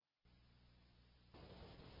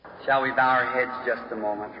Shall we bow our heads just a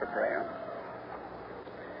moment for prayer?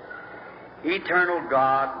 Eternal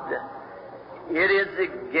God, it is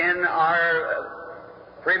again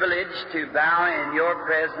our privilege to bow in your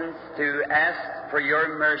presence to ask for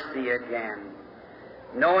your mercy again,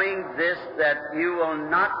 knowing this, that you will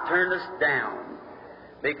not turn us down,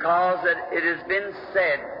 because it has been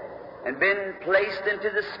said and been placed into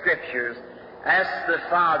the Scriptures, ask the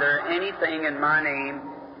Father anything in my name,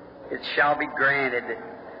 it shall be granted.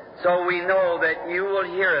 So we know that you will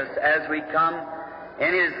hear us as we come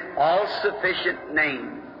in His all-sufficient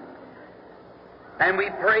name. And we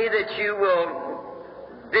pray that you will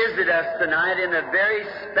visit us tonight in a very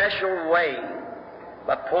special way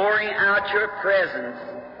by pouring out your presence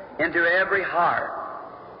into every heart,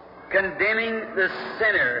 condemning the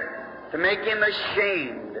sinner to make him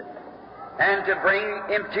ashamed and to bring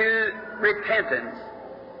him to repentance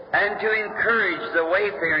and to encourage the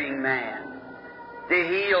wayfaring man, to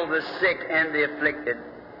heal the sick and the afflicted.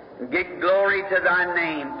 Give glory to thy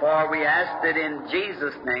name, for we ask it in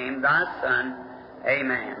Jesus' name, thy Son.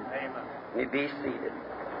 Amen. Amen. You be seated.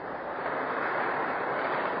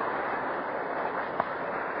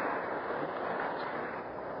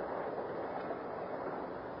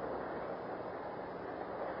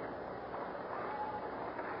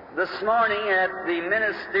 This morning at the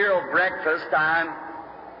ministerial breakfast, I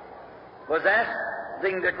was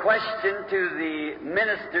asking the question to the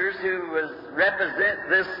ministers who represent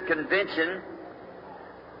this convention,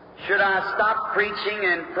 should I stop preaching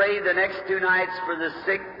and pray the next two nights for the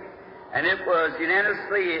sick? And it was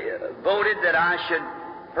unanimously voted that I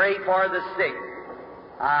should pray for the sick.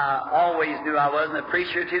 I always knew I wasn't a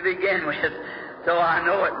preacher to begin with, so I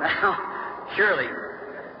know it now, surely.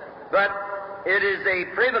 But it is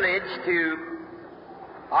a privilege to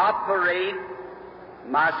operate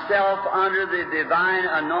myself under the divine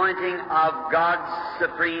anointing of God's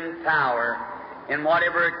supreme power in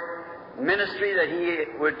whatever ministry that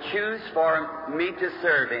He would choose for me to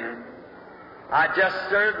serve in. I just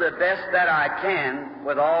serve the best that I can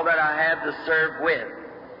with all that I have to serve with,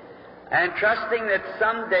 and trusting that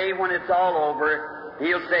someday when it's all over,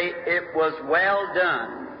 He'll say, it was well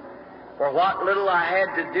done. For what little I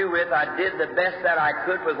had to do with, I did the best that I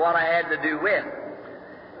could with what I had to do with.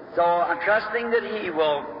 So I'm trusting that He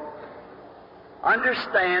will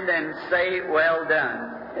understand and say, well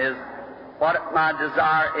done, is what my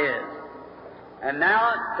desire is. And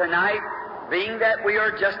now, tonight, being that we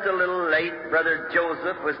are just a little late, Brother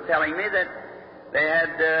Joseph was telling me that they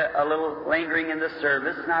had a little lingering in the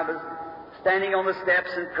service, and I was standing on the steps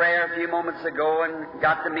in prayer a few moments ago and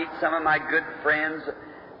got to meet some of my good friends,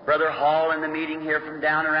 Brother Hall in the meeting here from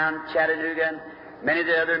down around Chattanooga, and many of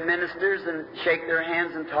the other ministers, and shake their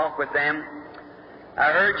hands and talk with them.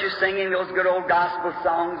 I heard you singing those good old gospel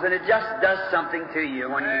songs, and it just does something to you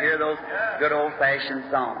when you hear those good old-fashioned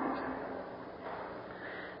songs.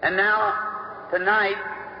 And now, tonight,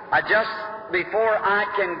 before I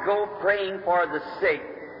can go praying for the sick,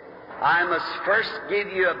 I must first give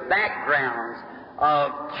you a background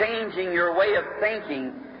of changing your way of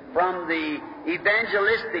thinking from the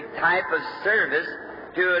evangelistic type of service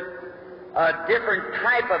to a different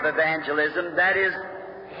type of evangelism, that is,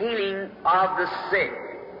 healing of the sick.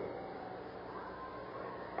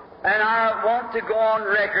 And I want to go on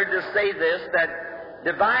record to say this, that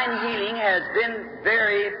divine healing has been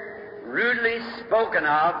very rudely spoken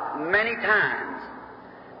of many times.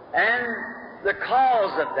 And the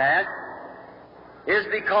cause of that is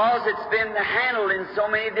because it's been handled in so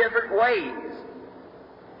many different ways.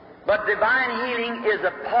 But divine healing is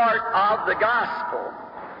a part of the gospel,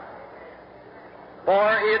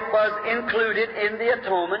 for it was included in the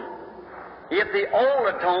atonement. If the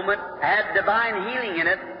old atonement had divine healing in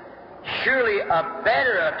it, surely a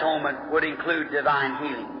better atonement would include divine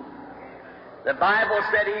healing. The Bible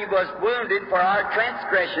said He was wounded for our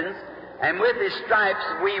transgressions, and with His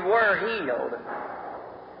stripes we were healed.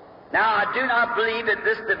 Now, I do not believe that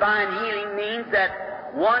this divine healing means that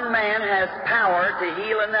one man has power to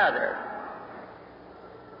heal another.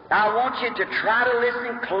 Now, I want you to try to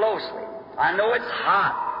listen closely. I know it's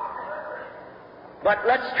hot, but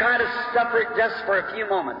let's try to suffer it just for a few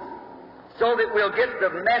moments so that we'll get the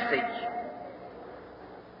message.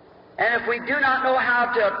 And if we do not know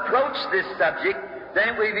how to approach this subject, then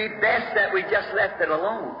it would be best that we just left it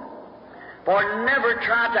alone. For never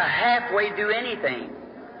try to halfway do anything.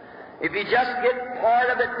 If you just get part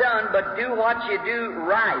of it done, but do what you do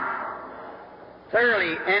right,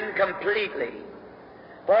 thoroughly and completely.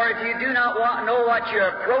 For if you do not know what you're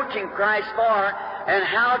approaching Christ for and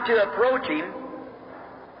how to approach Him,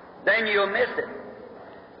 then you'll miss it.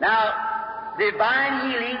 Now, divine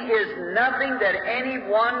healing is nothing that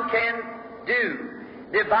anyone can do.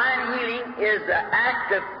 Divine healing is the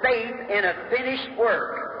act of faith in a finished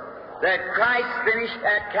work that Christ finished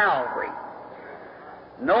at Calvary.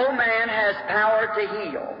 No man has power to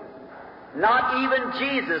heal. Not even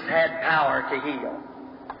Jesus had power to heal.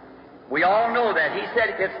 We all know that. He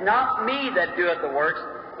said, "It's not me that doeth the works,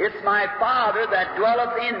 it's my Father that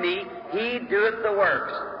dwelleth in me, He doeth the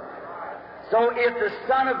works." So if the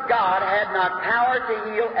Son of God had not power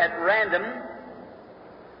to heal at random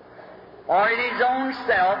or in His own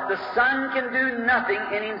self, the Son can do nothing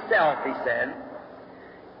in Himself, He said.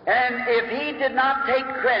 And if He did not take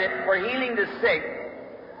credit for healing the sick,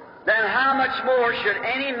 then how much more should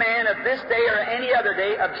any man of this day or any other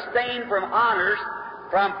day abstain from honors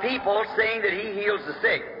from people saying that he heals the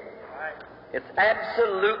sick? It's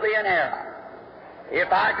absolutely an error.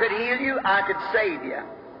 If I could heal you, I could save you.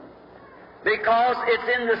 Because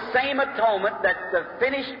it's in the same atonement that the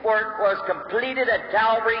finished work was completed at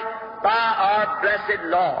Calvary by our blessed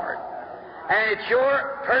Lord. And it's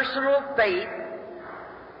your personal faith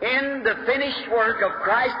in the finished work of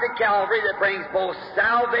Christ at Calvary that brings both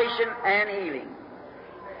salvation and healing.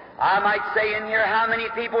 I might say in here, how many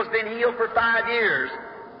people's been healed for 5 years?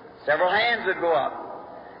 Several hands would go up.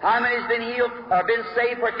 How many's been healed or been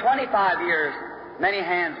saved for 25 years? Many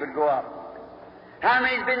hands would go up. How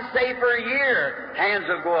many's been saved for a year? Hands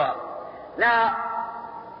would go up. Now,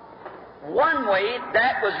 one way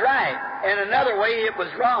that was right, and another way it was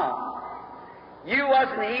wrong. You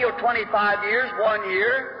wasn't healed 25 years, 1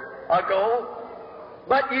 year ago,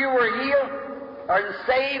 but you were healed or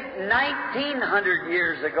saved 1900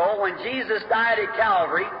 years ago when Jesus died at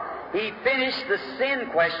Calvary. He finished the sin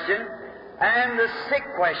question and the sick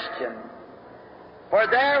question. For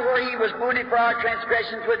there where He was wounded for our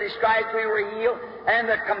transgressions, with His stripes we were healed, and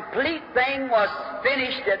the complete thing was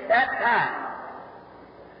finished at that time.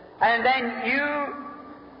 And then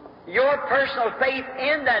your personal faith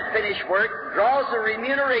in that finished work draws a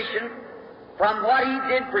remuneration from what He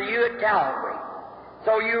did for you at Calvary.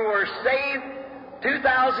 So you were saved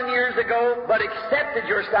 2,000 years ago, but accepted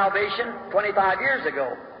your salvation 25 years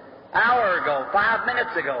ago, hour ago, 5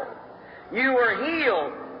 minutes ago. You were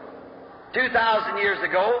healed 2,000 years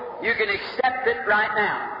ago. You can accept it right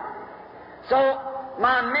now. So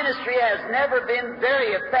my ministry has never been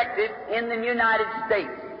very effective in the United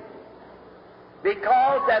States,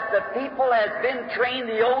 because that the people has been trained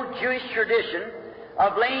the old Jewish tradition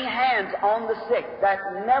of laying hands on the sick. That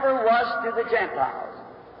never was to the Gentiles.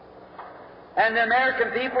 And the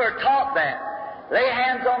American people are taught that. Lay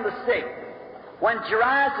hands on the sick. When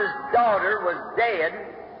Jairus' daughter was dead,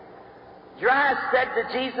 Jairus said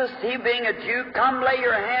to Jesus, he being a Jew, "Come lay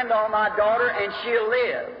your hand on my daughter and she'll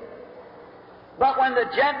live." But when the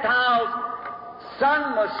Gentiles'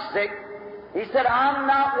 son was sick, He said, "I'm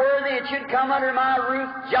not worthy that you'd come under my roof.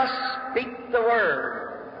 Just speak the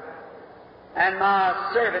word, and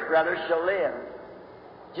my servant, brother, shall live."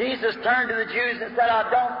 Jesus turned to the Jews and said, "I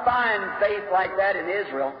don't find faith like that in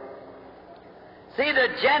Israel." See, the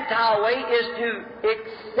Gentile way is to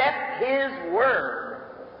accept His Word.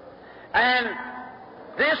 And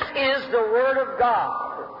this is the Word of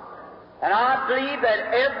God. And I believe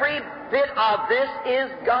that every bit of this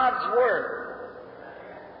is God's Word.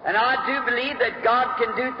 And I do believe that God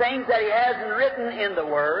can do things that He hasn't written in the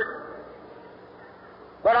Word.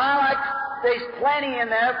 But there's plenty in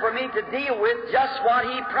there for me to deal with just what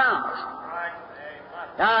He promised.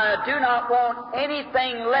 Now, I do not want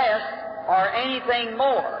anything less or anything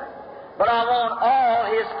more, but I want all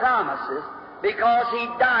His promises, because He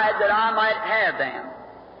died that I might have them.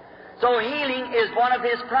 So healing is one of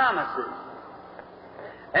His promises.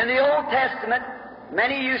 In the Old Testament,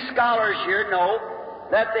 many of you scholars here know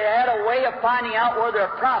that they had a way of finding out whether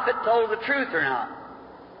a prophet told the truth or not,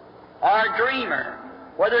 or a dreamer,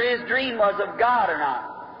 whether his dream was of God or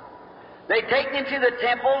not. They take him to the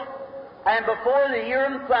temple, and before the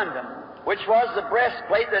Urim Thummim, which was the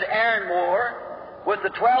breastplate that Aaron wore with the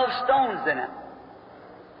 12 stones in it.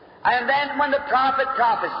 And then when the prophet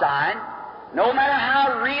prophesied, no matter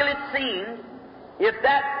how real it seemed, if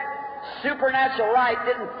that supernatural light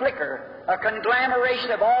didn't flicker, a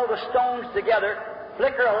conglomeration of all the stones together,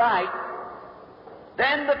 flicker a light,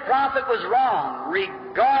 then the prophet was wrong.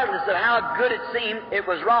 Regardless of how good it seemed, it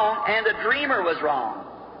was wrong, and the dreamer was wrong.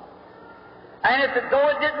 And though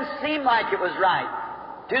it didn't seem like it was right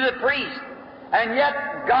to the priest, and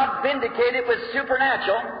yet God vindicated it with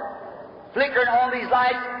supernatural, flickering on these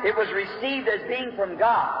lights, it was received as being from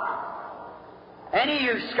God. Any of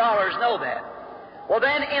you scholars know that. Well,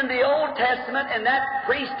 then in the Old Testament, and that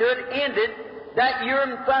priesthood ended that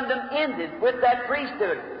Urim Thummim ended with that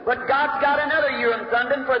priesthood. But God's got another Urim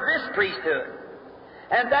Thummim for this priesthood.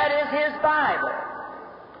 And that is His Bible.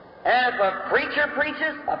 And if a preacher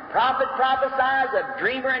preaches, a prophet prophesies, a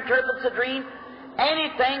dreamer interprets a dream,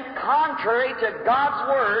 anything contrary to God's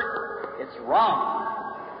Word, it's wrong.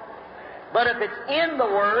 But if it's in the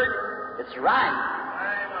Word, it's right.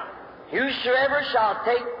 Whosoever shall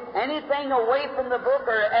take anything away from the book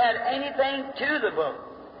or add anything to the book.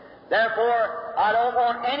 Therefore, I don't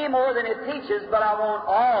want any more than it teaches, but I want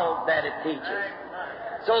all that it teaches.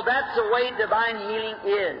 So that's the way divine healing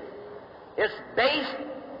is. It's based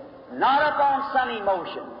not upon some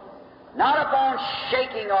emotion, not upon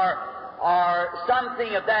shaking or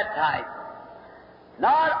something of that type,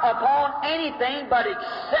 not upon anything but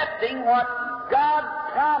accepting what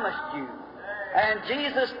God promised you. And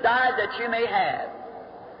Jesus died that you may have.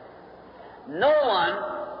 No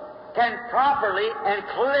one can properly and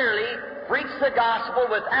clearly preach the gospel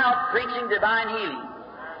without preaching divine healing.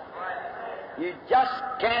 You just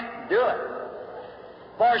can't do it.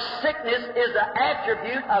 For sickness is an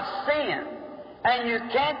attribute of sin. And you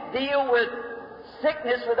can't deal with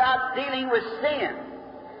sickness without dealing with sin.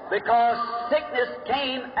 Because sickness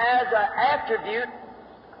came as an attribute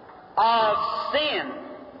of sin.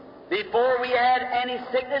 Before we had any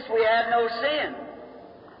sickness, we had no sin.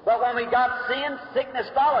 But when we got sin, sickness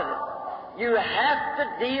followed it. You have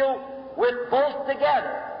to deal with both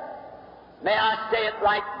together. May I say it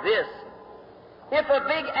like this? If a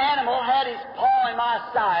big animal had his paw in my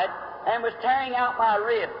side and was tearing out my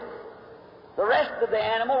ribs, the rest of the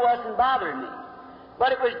animal wasn't bothering me.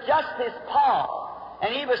 But it was just his paw,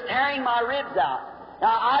 and he was tearing my ribs out.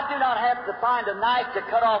 Now, I do not have to find a knife to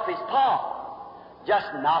cut off his paw. Just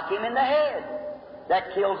knock him in the head.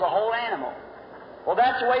 That kills the whole animal. Well,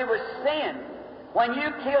 that's the way with sin. When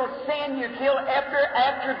you kill sin, you kill every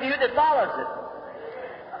attribute that follows it.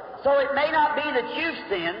 So it may not be that you've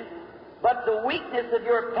sinned, but the weakness of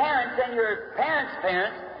your parents and your parents'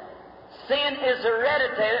 parents, sin is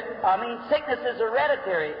hereditary. Sickness is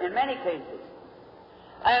hereditary in many cases.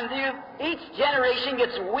 And each generation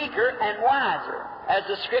gets weaker and wiser, as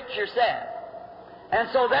the Scripture says. And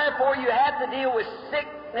so therefore you have to deal with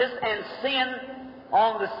sickness and sin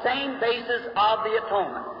on the same basis of the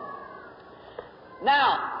atonement.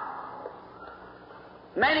 Now,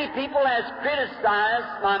 many people has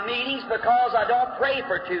criticized my meetings because I don't pray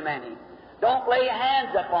for too many. Don't lay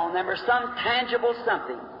hands upon them or some tangible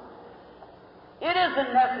something. It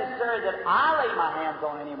isn't necessary that I lay my hands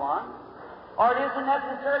on anyone, or it isn't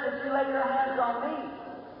necessary that you lay your hands on me.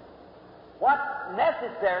 What's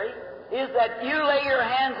necessary is that you lay your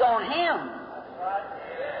hands on Him.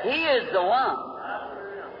 He is the one.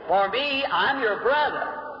 For me, I'm your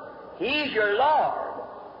brother. He's your Lord.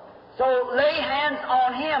 So lay hands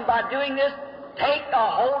on Him. By doing this, take a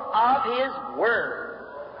hold of His Word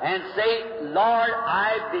and say, Lord,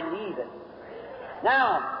 I believe it.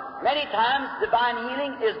 Now, many times divine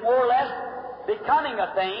healing is more or less becoming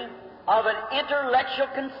a thing of an intellectual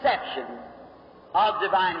conception of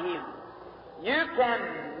divine healing. You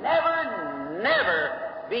can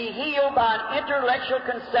never be healed by an intellectual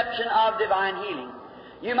conception of divine healing.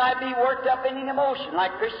 You might be worked up in an emotion,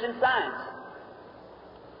 like Christian Science.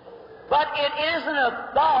 But it isn't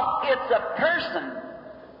a thought, it's a person.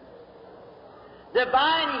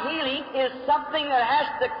 Divine healing is something that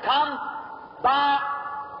has to come by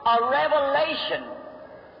a revelation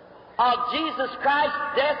of Jesus Christ's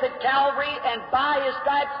death at Calvary, and by His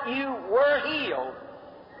stripes you were healed.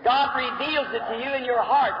 God reveals it to you in your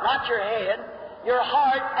heart, not your head, your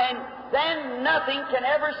heart, and then nothing can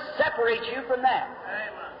ever separate you from that.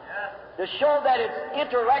 To show that it's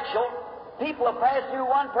intellectual, people will pass through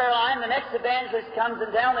one prayer line, the next evangelist comes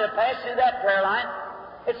and down, they'll pass through that prayer line.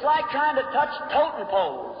 It's like trying to touch totem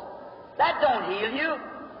poles. That don't heal you.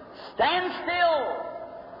 Stand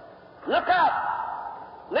still. Look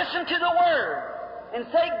up. Listen to the Word. And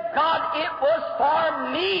say, God, it was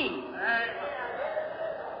for me.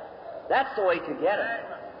 That's the way to get it.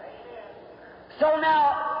 So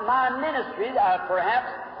now, my ministry,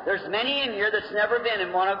 perhaps there's many in here that's never been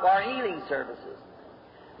in one of our healing services.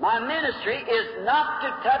 My ministry is not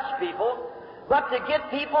to touch people, but to get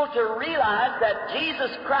people to realize that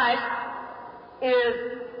Jesus Christ is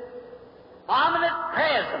omnipresent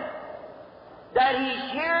present, that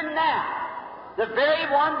He's here now. The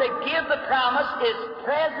very one that gave the promise is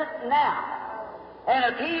present now.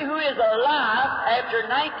 And if He who is alive after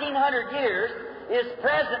 1900 years is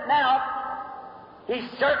present now, He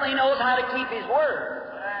certainly knows how to keep His Word.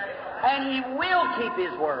 And He will keep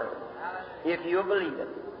His Word, if you believe it.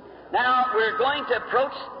 Now, we're going to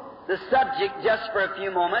approach the subject just for a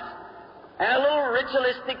few moments, and a little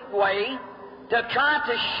ritualistic way to try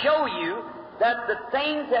to show you that the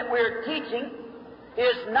things that we're teaching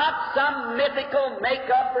is not some mythical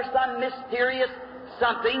make-up or some mysterious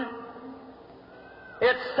something.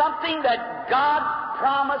 It's something that God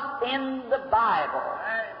promised in the Bible.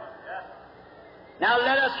 Now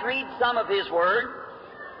let us read some of His Word.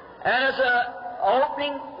 And as an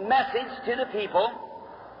opening message to the people,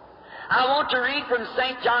 I want to read from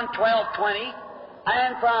St. John 12:20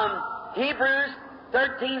 and from Hebrews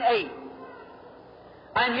 13:8.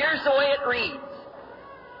 And here's the way it reads.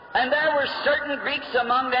 And there were certain Greeks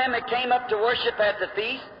among them that came up to worship at the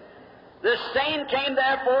feast. The same came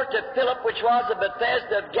therefore to Philip, which was of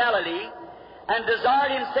Bethsaida of Galilee, and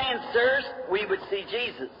desired him, saying, Sirs, we would see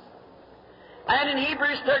Jesus. And in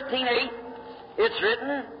Hebrews 13:8, it's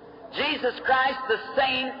written, Jesus Christ the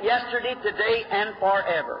same yesterday, today, and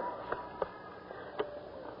forever.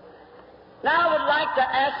 Now I would like to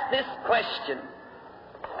ask this question,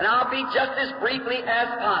 and I'll be just as briefly as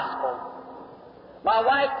possible. My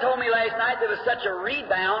wife told me last night there was such a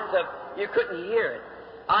rebound that you couldn't hear it.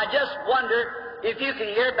 I just wonder if you can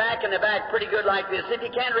hear back in the back pretty good like this. If you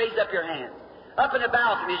can, raise up your hands. Up in the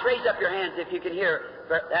balconies, raise up your hands if you can hear.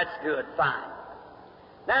 That's good, fine.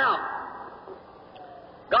 Now,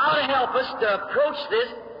 God help us to approach this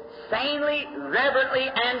sanely, reverently,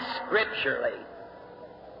 and scripturally.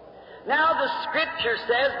 Now, the Scripture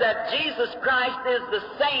says that Jesus Christ is the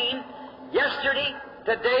same yesterday,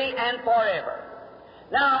 today, and forever.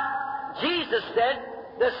 Now, Jesus said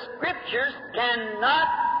the Scriptures cannot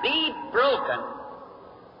be broken.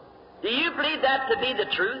 Do you believe that to be the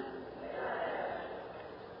truth?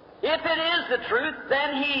 If it is the truth,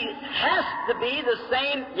 then He has to be the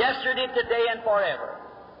same yesterday, today, and forever.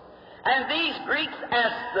 And these Greeks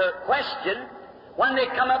asked the question when they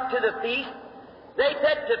come up to the feast. They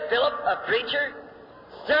said to Philip, a preacher,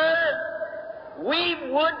 Sir, we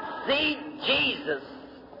would see Jesus.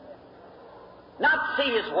 Not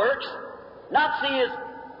see His works, not see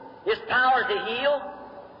His power to heal.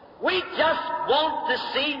 We just want to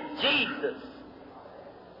see Jesus.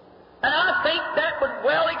 And I think that would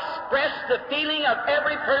well express the feeling of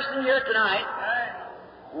every person here tonight.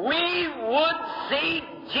 We would see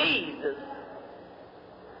Jesus.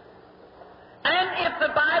 And if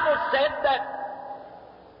the Bible said that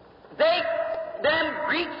them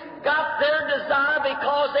Greeks got their desire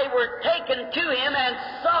because they were taken to Him and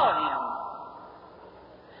saw Him,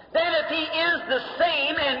 then if He is the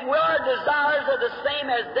same and our desires are the same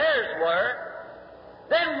as theirs were,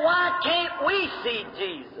 then why can't we see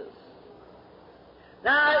Jesus?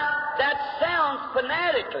 Now, that sounds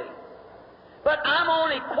fanatically, but I'm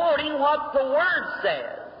only quoting what the Word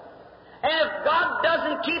says. And if God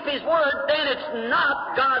doesn't keep His Word, then it's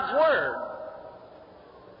not God's Word.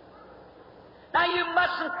 Now, you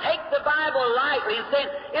mustn't take the Bible lightly and say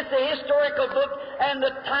it's a historical book and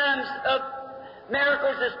the times of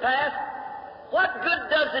miracles is past. What good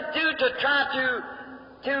does it do to try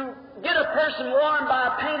to get a person warmed by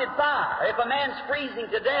a painted fire? If a man's freezing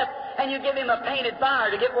to death and you give him a painted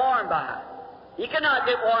fire to get warm by, he cannot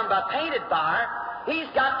get warm by painted fire. He's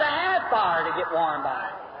got to have fire to get warm by.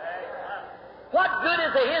 What good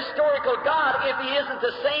is a historical God if He isn't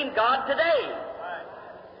the same God today?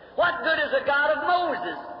 What good is a God of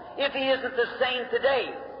Moses if He isn't the same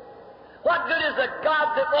today? What good is a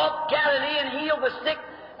God that walked Galilee and healed the sick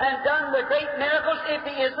and done the great miracles if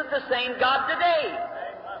He isn't the same God today?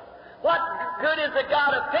 What good is the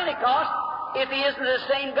God of Pentecost if He isn't the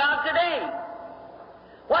same God today?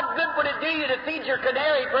 What good would it do you to feed your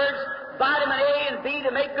canary birds vitamin A and B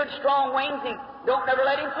to make good strong wings and don't never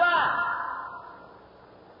let him fly?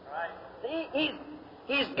 Right. See,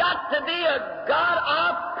 He's got to be a God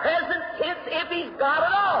of present tense if He's God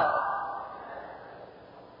at all.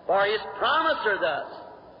 For His promise are thus.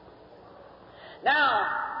 Now,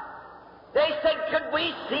 they said, could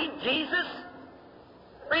we see Jesus?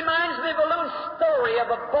 Reminds me of a little story of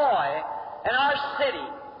a boy in our city.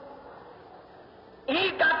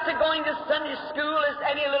 He got to going to Sunday school as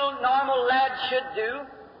any little normal lad should do.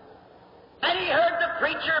 And he heard the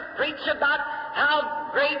preacher preach about how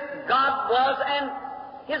great God was, and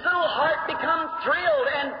his little heart become thrilled.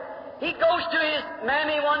 And he goes to his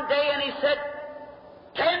mammy one day and he said,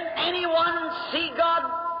 can anyone see God?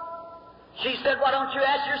 She said, why don't you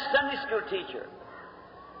ask your Sunday school teacher?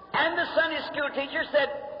 And the Sunday school teacher said,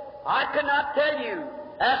 I could not tell you.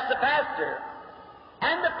 Ask the pastor.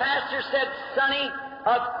 And the pastor said, Sonny,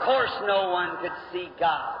 of course no one could see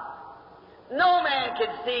God. No man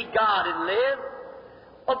could see God and live.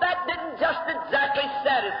 Well, that didn't just exactly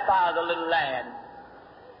satisfy the little lad.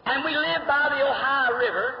 And we lived by the Ohio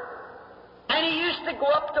River, And he used to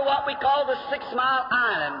go up to what we call the 6 Mile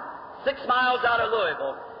Island, 6 miles out of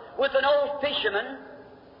Louisville, with an old fisherman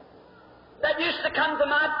that used to come to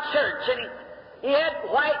my church. And he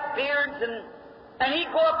had white beards, and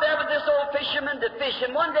he'd go up there with this old fisherman to fish.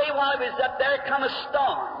 And one day while he was up there, come a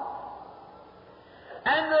storm.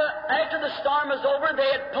 And after the storm was over,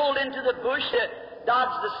 they had pulled into the bush to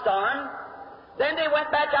dodge the storm. Then they went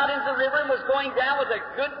back out into the river and was going down with a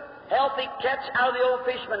good, healthy catch out of the old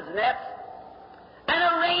fisherman's nets. And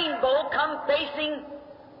a rainbow come facing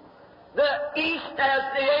the east as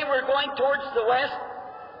they were going towards the west.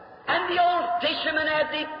 And the old fisherman, as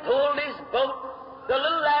he pulled his boat, the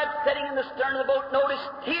little lad sitting in the stern of the boat noticed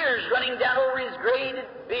tears running down over his graded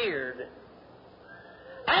beard.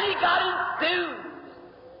 And he got enthused.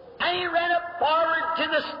 And he ran up forward to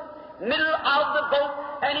the middle of the boat,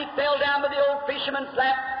 and he fell down by the old fisherman's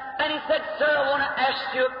lap. And he said, "Sir, I want to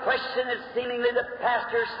ask you a question that seemingly the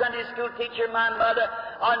pastor, Sunday school teacher, my mother,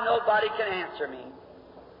 or nobody can answer me.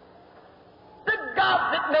 The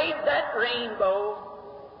God that made that rainbow,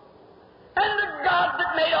 and the God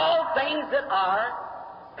that made all things that are,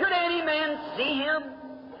 could any man see Him?"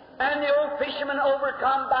 And the old fisherman,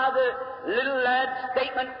 overcome by the little lad's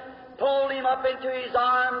statement, pulled him up into his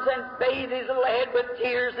arms and bathed his little head with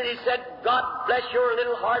tears, and he said, "God bless your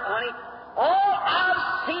little heart, honey. All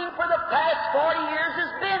I've seen for the past 40 years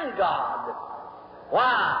has been God."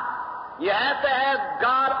 Why? You have to have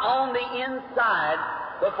God on the inside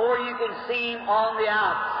before you can see Him on the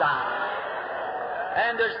outside.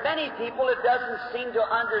 And there's many people that doesn't seem to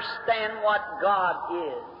understand what God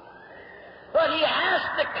is. But He has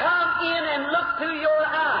to come in and look through your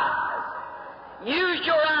eyes. Use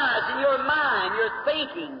your eyes and your mind, your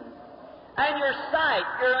thinking, and your sight,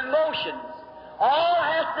 your emotions. All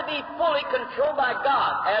has to be fully controlled by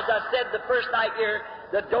God. As I said the first night here,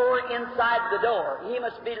 the door inside the door. He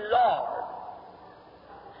must be Lord.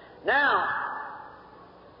 Now,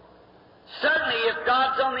 certainly if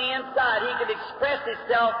God's on the inside, He could express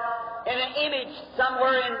Himself in an image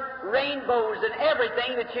somewhere in rainbows and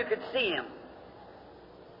everything that you could see Him.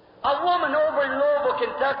 A woman over in Louisville,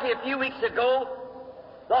 Kentucky, a few weeks ago,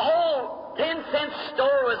 the whole 10-cent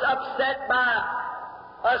store was upset by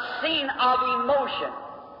a scene of emotion.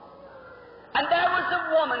 And there was a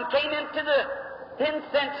woman came into the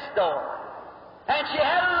 10-cent store, and she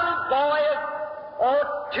had a little boy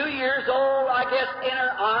of 2 years old, I guess, in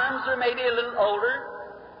her arms, or maybe a little older.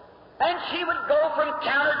 And she would go from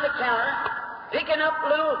counter to counter, picking up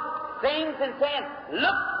little things and saying,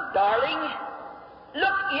 "Look, darling.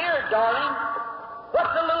 Look here, darling."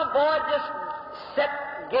 But the little boy just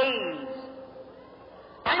sat gaze.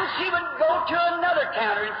 And she would go to another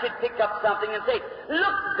counter and she'd pick up something and say,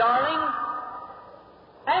 "Look, darling."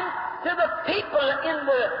 And to the people in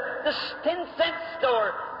the 10-cent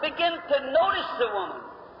store begin to notice the woman.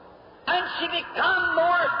 And she become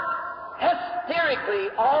more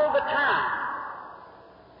hysterically all the time.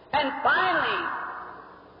 And finally,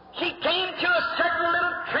 she came to a certain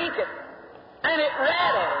little trinket, and it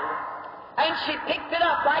rattled. And she picked it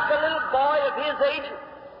up like a little boy of his age.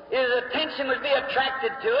 His attention would be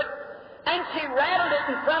attracted to it. And she rattled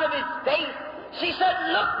it in front of his face. She said,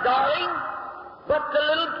 "Look, darling." But the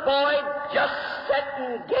little boy just sat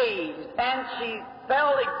and gazed, and she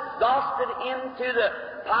fell exhausted into the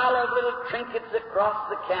pile of little trinkets across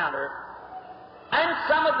the counter. And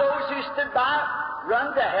some of those who stood by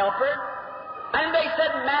run to help her. And they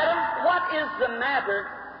said, "Madam, what is the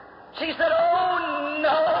matter?" She said, "Oh,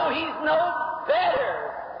 no, he's no better."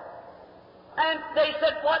 And they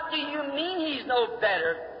said, "What do you mean he's no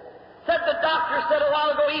better?" Said the doctor said a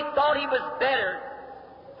while ago he thought he was better.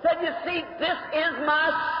 Said, "You see, this is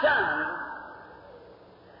my son.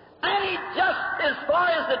 And he just, as far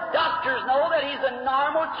as the doctors know, that he's a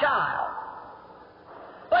normal child.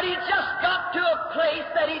 But he just got to a place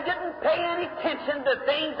that he didn't pay any attention to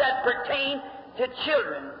things that pertain to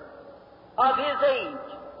children of his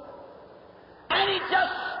age. And he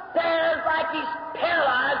just stares like he's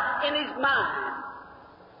paralyzed in his mind.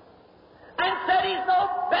 And said he's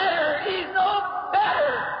no better, he's no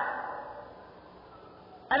better."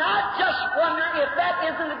 And I just wonder if that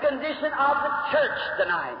isn't the condition of the church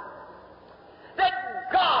tonight. That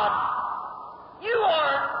God, you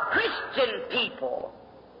are Christian people.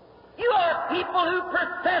 You are people who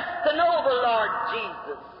profess to know the Lord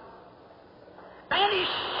Jesus. And He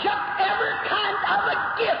shook every kind of a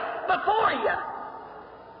gift before you.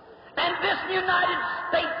 And this United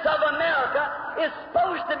States of America is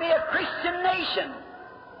supposed to be a Christian nation.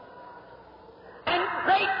 And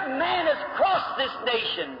great man has crossed this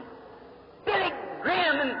nation. Billy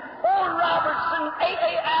Graham and Oral Roberts and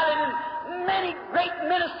A.A. Allen and many great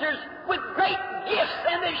ministers with great gifts,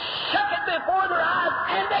 and they shook it before their eyes,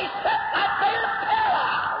 and they sat right there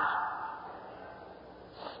paralyzed.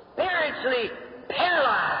 Spiritually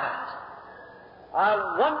paralyzed. I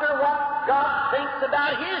wonder what God thinks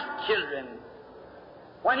about His children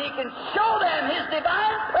when He can show them His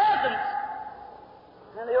divine presence.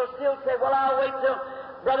 And they'll still say, well, I'll wait till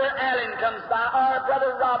Brother Allen comes by, or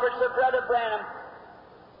Brother Roberts, or Brother Branham.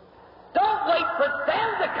 Don't wait for them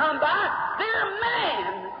to come by. They're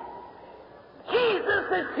man. Jesus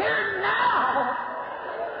is here now,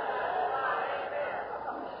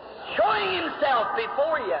 showing Himself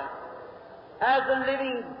before you as a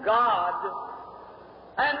living God.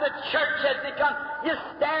 And the church has become just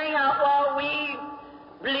staring out while we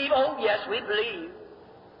believe. Oh, yes, we believe.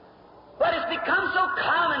 But it's become so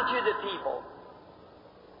common to the people.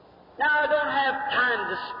 Now, I don't have time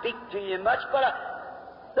to speak to you much, but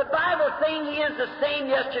the Bible saying He is the same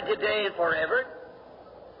yesterday, today, and forever,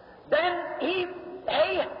 then He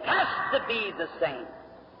has to be the same.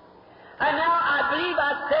 And now, I believe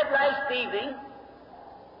I said last evening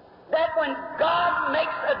that when God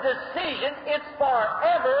makes a decision, it's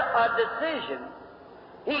forever a decision.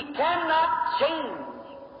 He cannot change.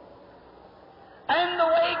 And the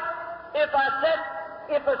way,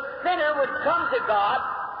 if a sinner would come to God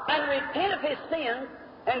and repent of his sins,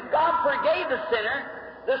 and God forgave the sinner,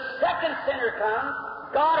 the second sinner comes,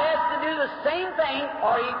 God has to do the same thing,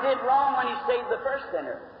 or He did wrong when He saved the first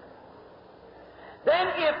sinner. Then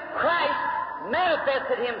if Christ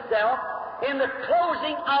manifested Himself in the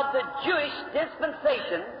closing of the Jewish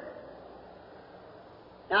dispensation,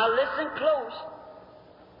 now listen close,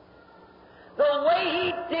 the way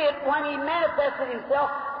He did when He manifested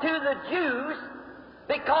Himself to the Jews,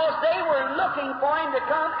 because they were looking for Him to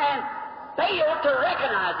come and failed to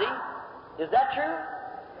recognize Him. Is that true?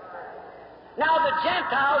 Now, the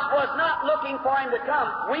Gentiles was not looking for Him to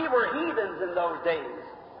come. We were heathens in those days,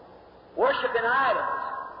 worshiping idols.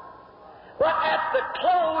 But at the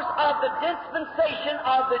close of the dispensation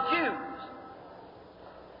of the Jews,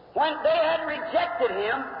 when they had rejected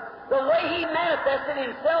Him, the way He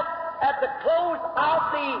manifested Himself at the close of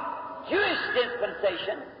the Jewish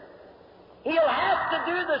dispensation, He'll have to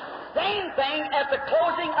do the same thing at the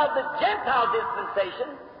closing of the Gentile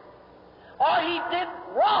dispensation, or He did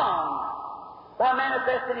wrong by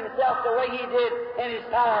manifesting Himself the way He did in His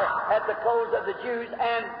power at the close of the Jews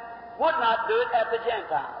and would not do it at the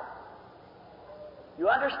Gentiles. You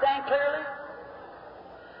understand clearly?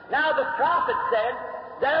 Now the prophet said,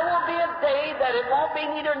 there will be a day that it won't be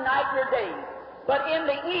neither night nor day, but in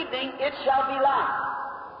the evening it shall be light.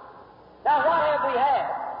 Now what have we had?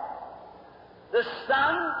 The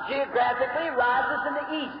sun geographically rises in the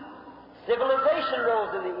east. Civilization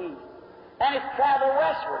rose in the east, and it's traveled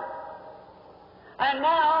westward. And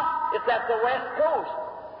now it's at the west coast.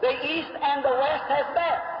 The east and the west has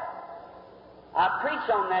met. I preach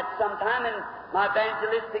on that sometime in my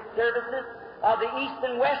evangelistic services of the east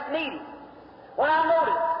and west meeting. Well, I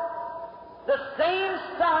notice the same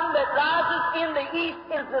sun that rises in the east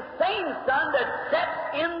is the same sun that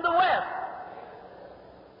sets in the west.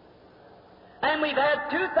 And we've had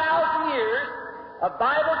 2,000 years of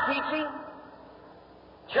Bible teaching,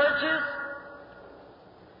 churches,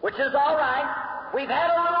 which is all right. We've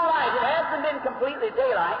had a little light. It hasn't been completely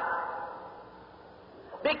daylight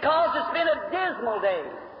because it's been a dismal day,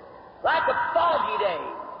 like a foggy day.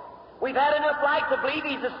 We've had enough light to believe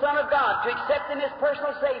He's the Son of God, to accept Him as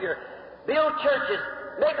personal Savior, build churches,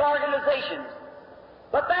 make organizations.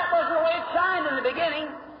 But that wasn't the way it shined in the beginning.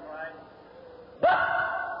 But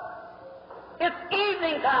it's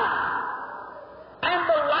evening time, and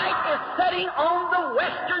the light is setting on the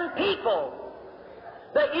Western people.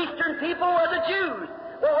 The Eastern people are the Jews.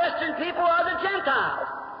 The Western people are the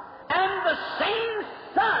Gentiles. And the same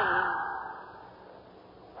sun,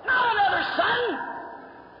 not another sun,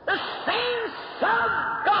 the same Son of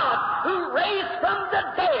God who raised from the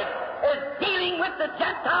dead is dealing with the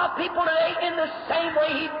Gentile people today in the same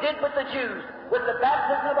way He did with the Jews, with the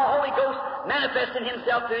baptism of the Holy Ghost manifesting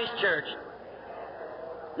Himself to His church.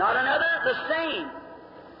 Not another, the same.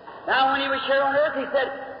 Now, when He was here on earth, He said,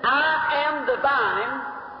 I am the vine,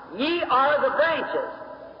 ye are the branches.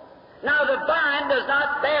 Now, the vine does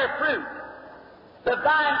not bear fruit. The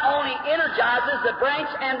vine only energizes the branch,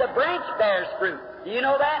 and the branch bears fruit. Do you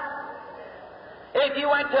know that? If you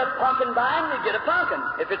went to a pumpkin vine, you get a pumpkin.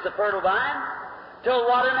 If it's a fertile vine, to a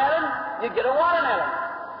watermelon, you get a watermelon.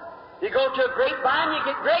 You go to a grapevine, you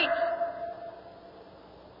get grapes.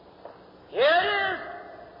 Here it is.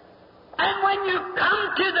 And when you come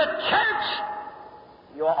to the church,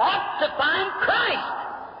 you ought to find I'm Christ.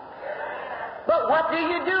 But what do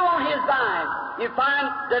you do on His vine? You find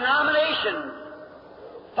denominations,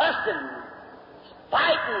 fussing,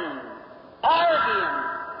 fighting, arguing,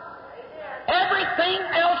 everything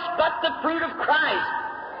else but the fruit of Christ.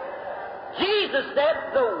 Jesus said,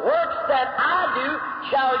 the works that I do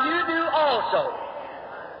shall you do also.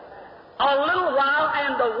 A little while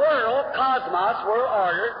and the world, cosmos, world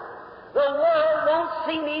order, the world won't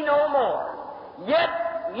see me no more. Yet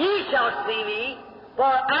ye shall see me, for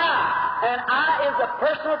I, and I is a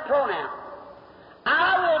personal pronoun, I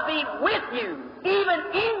will be with you, even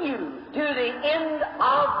in you, to the end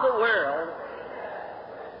of the world.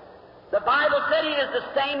 The Bible said He is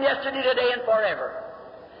the same yesterday, today, and forever.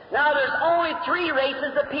 Now, there's only three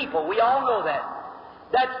races of people. We all know that.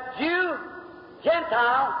 That's Jew,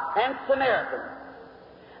 Gentile, and Samaritan.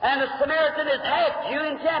 And the Samaritan is half Jew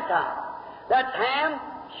and Gentile. That's Ham,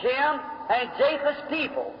 Shem, and Japheth's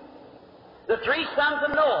people. The three sons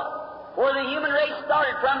of Noah, where the human race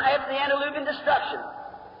started from after the antediluvian destruction.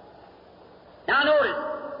 Now notice,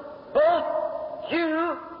 both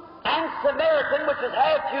Jew and Samaritan, which is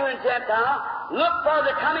half Jew and Gentile, look for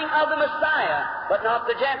the coming of the Messiah, but not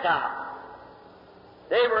the Gentile.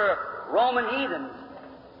 They were Roman heathens,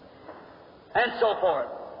 and so forth.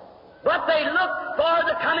 But they looked for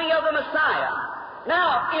the coming of the Messiah.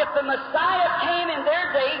 Now, if the Messiah came in their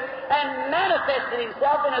day and manifested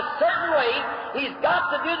Himself in a certain way, He's got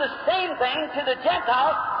to do the same thing to the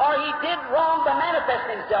Gentiles, or He did wrong by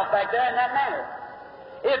manifesting Himself back there in that manner.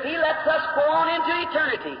 If He lets us go on into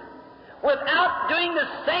eternity without doing the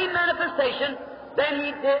same manifestation, then He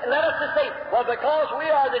led us to say, well, because we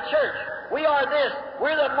are the church, we are this,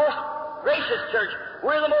 we're the most gracious church,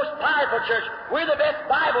 we're the most powerful church, we're the best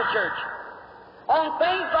Bible church. On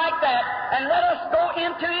things like that, and let us go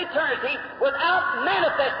into eternity without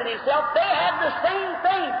manifesting Himself. They had the same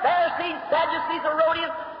thing, Pharisees, Sadducees,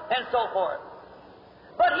 Herodians, and so forth.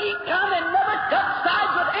 But He come and never took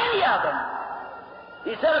sides with any of them.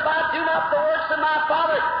 He said, if I do not the works of my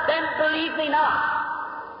Father, then believe me not.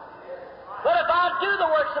 But if I do the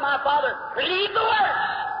works of my Father, believe the works.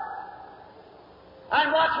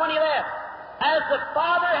 And watch when He left. As the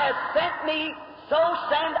Father has sent me, so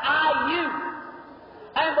send I you.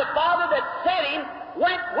 And the Father that sent Him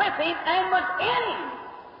went with Him and was in Him.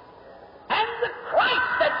 And the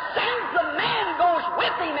Christ that sends the man goes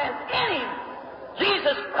with Him and in Him.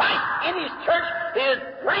 Jesus Christ in His church is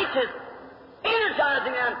branches,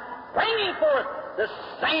 energizing and bringing forth the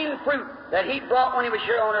same fruit that He brought when He was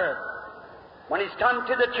here on earth. When He's come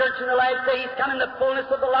to the church in the last day, He's come in the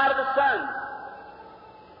fullness of the light of the sun.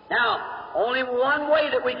 Now, only one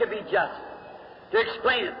way that we could be just to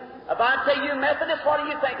explain it. If I say, you Methodists, what do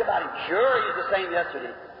you think about Him? Sure, He's the same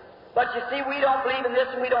yesterday. But you see, we don't believe in this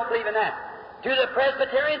and we don't believe in that. To the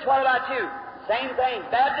Presbyterians, what about you? Same thing.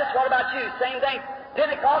 Baptists, what about you? Same thing.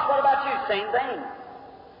 Pentecost, what about you? Same thing.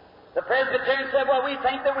 The Presbyterians said, well, we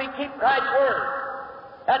think that we keep Christ's Word.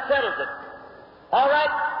 That settles it. All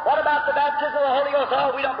right, what about the baptism of the Holy Ghost?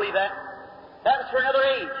 Oh, we don't believe that. That's for another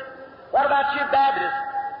age. What about you Baptists?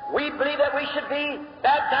 We believe that we should be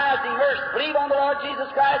baptized, immersed, believe on the Lord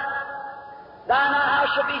Jesus Christ. Thou and thy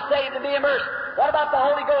house shall be saved and be immersed. What about the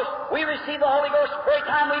Holy Ghost? We receive the Holy Ghost the very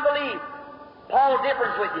time we believe. Paul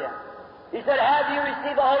differs with you. He said, have you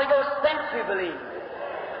received the Holy Ghost since you believe?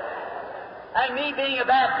 And me being a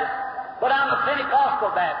Baptist, but I'm a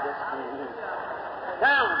Pentecostal Baptist.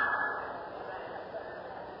 Now,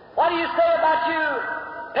 what do you say about you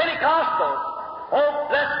Pentecostals? Oh,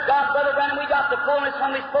 bless God, Brother Branham, we got the fullness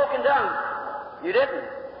when we spoke in tongues. You didn't.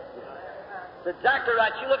 It's exactly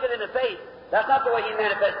right. You look at it in the face. That's not the way He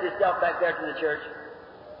manifested Himself back there to the church.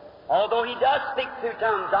 Although He does speak through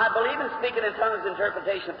tongues. I believe in speaking in tongues,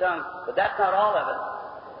 interpretation of tongues, but that's not all of it.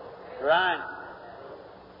 Right.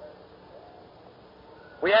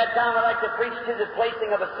 We had time I'd like to preach to the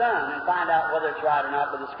placing of a sun and find out whether it's right or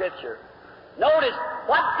not with the Scripture. Notice,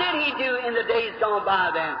 what did He do in the days gone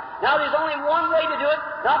by then? Now, there's only one way to do it.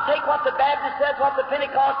 Not take what the Baptist says, what the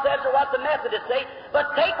Pentecost says, or what the Methodists say,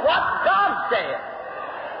 but take what God said.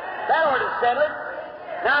 That ought to settle it.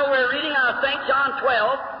 Now, we're reading out of St. John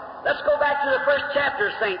 12. Let's go back to the first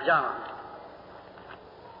chapter of St. John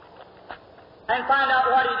and find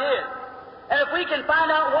out what He did. And if we can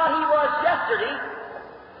find out what He was yesterday,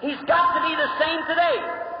 He's got to be the same today.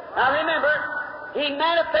 Now, remember, He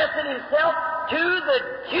manifested Himself to the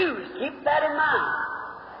Jews. Keep that in mind.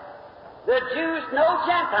 The Jews, no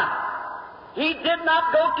Gentiles. He did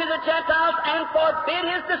not go to the Gentiles and forbid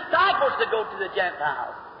His disciples to go to the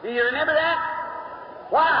Gentiles. Do you remember that?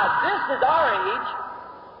 Why? This is our age.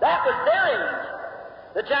 That was their age.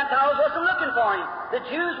 The Gentiles wasn't looking for Him. The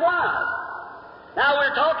Jews was. Now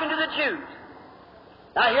we're talking to the Jews.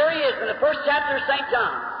 Now here he is in the first chapter of St.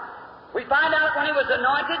 John. We find out when he was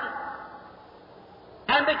anointed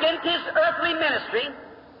and begins his earthly ministry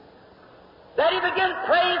that he began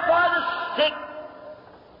praying for the sick,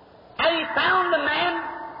 and he found a man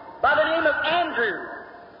by the name of Andrew.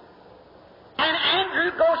 And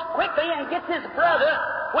Andrew goes quickly and gets his brother,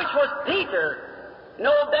 which was Peter,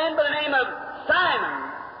 known then by the name of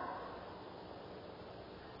Simon.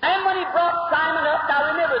 And when he brought Simon up,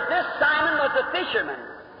 now remember, this Simon was a fisherman.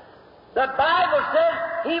 The Bible says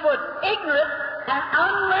he was ignorant and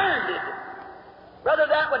unlearned. Brother,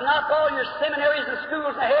 that would knock all your seminaries and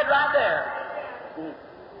schools in the head right there.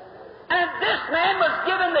 And this man was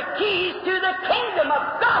given the keys to the kingdom of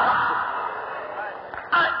God.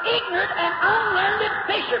 An ignorant and unlearned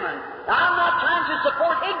fisherman. Now, I'm not trying to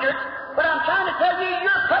support ignorance, but I'm trying to tell you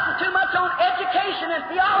you're putting too much on education and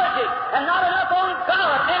theology and not enough on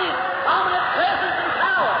God and His omnipotent presence and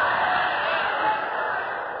power.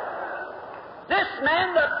 This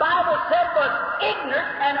man, the Bible said, was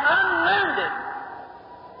ignorant and unlearned.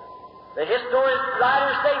 The historian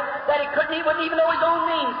writers say that he wouldn't even know his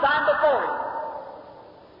own name signed before him.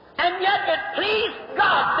 And yet it pleased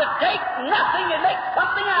God to take nothing and make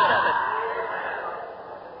something out of it.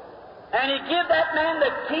 And He gave that man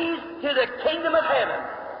the keys to the kingdom of heaven.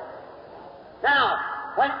 Now,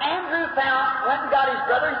 when Andrew went and got his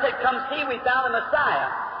brother and said, "Come see, we found the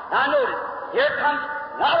Messiah." Now notice, here comes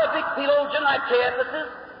not a big theologian like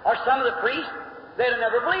Caiaphas or some of the priests. They'd have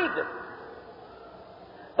never believed it.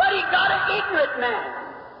 But he got an ignorant man.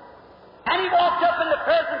 And he walked up in the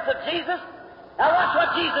presence of Jesus. Now watch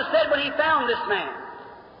what Jesus said when he found this man.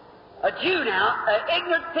 A Jew now, an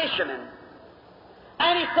ignorant fisherman.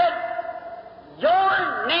 And he said,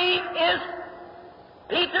 "Your name is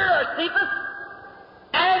Peter or Cephas,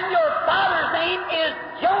 and your father's name is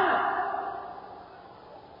Jonah."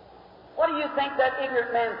 What do you think that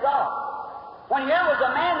ignorant man saw? When here was a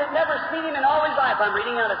man that never seen him in all his life. I'm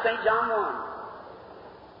reading out of St. John 1.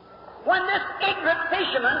 When this ignorant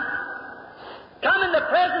fisherman come in the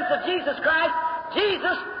presence of Jesus Christ,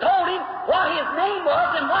 Jesus told him what his name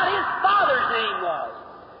was and what his father's name was.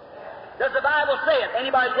 Does the Bible say it?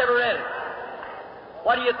 Anybody's ever read it?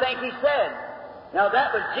 What do you think he said? Now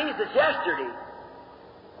that was Jesus yesterday.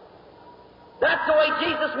 That's the way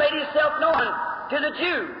Jesus made himself known to the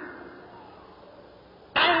Jews.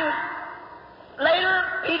 And later,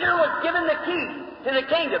 Peter was given the key to the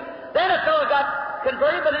kingdom. Then a fellow got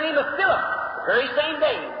converted by the name of Philip, the very same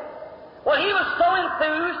day. Well, he was so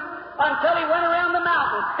enthused until he went around the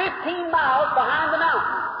mountain, 15 miles behind the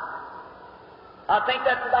mountain. I think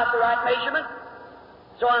that's about the right measurement.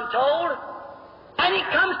 So I'm told. And he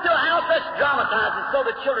comes to a house that's dramatized so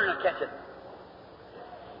the children will catch it.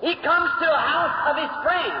 He comes to a house of his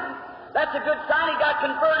friend. That's a good sign he got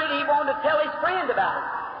converted. He wanted to tell his friend about it.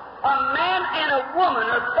 A man and a woman,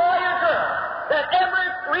 or boy or girl, that ever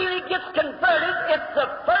really gets converted, it's the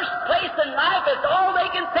first place in life, it's all they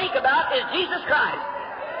can think about is Jesus Christ.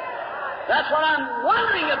 That's what I'm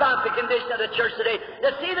wondering about the condition of the church today, to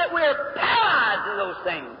see that we're paralyzed in those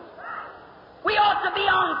things. We ought to be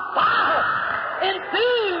on fire,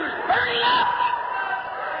 enthused, burning up.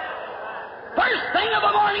 First thing of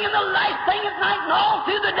the morning and the last thing at night and all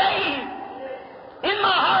through the day. In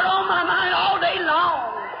my heart, on my mind, all day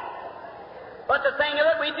long. But the thing of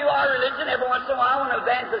it, we do our religion every once in a while when an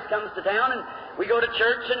evangelist comes to town, and we go to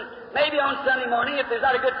church, and maybe on Sunday morning, if there's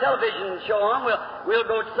not a good television show on, we'll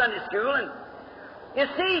go to Sunday school. And you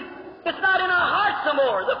see, it's not in our hearts no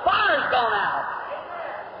more. The fire's gone out.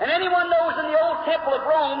 And anyone knows in the old temple of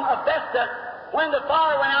Rome, of Vesta, when the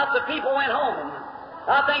fire went out, the people went home.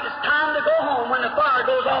 I think it's time to go home when the fire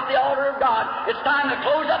goes off the altar of God. It's time to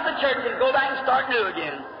close up the church and go back and start new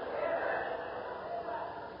again.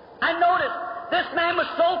 And notice, this man was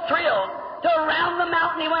so thrilled to around the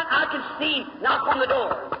mountain he went. I could see knock on the door.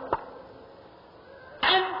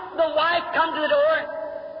 And the wife come to the door,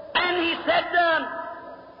 and he said,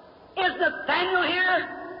 "Is Nathaniel here?"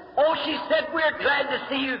 "Oh," she said, "we're glad to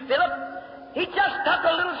see you, Philip." He just took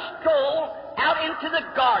a little stroll out into the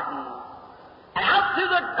garden. And out through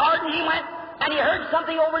the garden he went, and he heard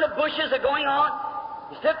something over in the bushes going on.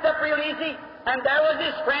 He slipped up real easy, and there was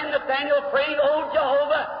his friend Nathaniel praying, "Oh,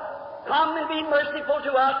 Jehovah, come and be merciful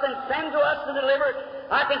to us and send to us to deliver."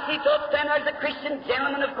 I can see Philip stand there as a Christian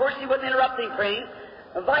gentleman. Of course, he wouldn't interrupt him praying.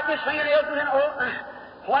 Biting his fingernails and then,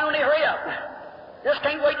 why don't he hurry up? Just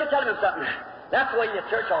can't wait to tell him something. That's the way the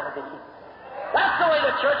church ought to be. That's the way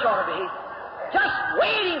the church ought to be. Just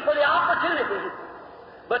waiting for the opportunity.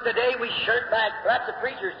 But today we shirk back. That's the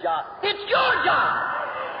preacher's job. It's your job.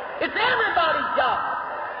 It's everybody's job.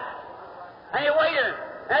 And he waited.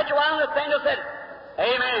 After a while, Nathaniel said,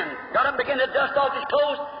 Amen. Got up and began to dust off his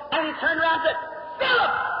clothes, and he turned around and said,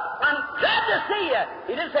 Philip, I'm glad to see you.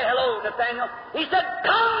 He didn't say hello, Nathaniel. He said,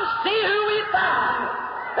 come see who we found.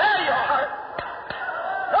 There you are.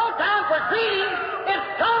 No time for greeting. It's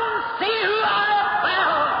come see who I have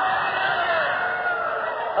found.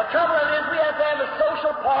 The trouble is we have to have a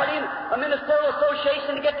social party, a ministerial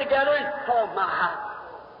association to get together and, oh my.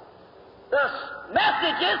 The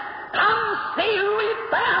message is, come see who we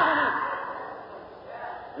found.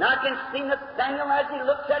 And I can see Nathaniel as he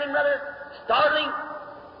looks at him rather startling.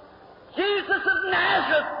 Jesus of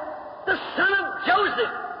Nazareth, the son of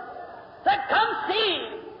Joseph, said, come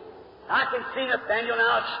see. I can see Nathaniel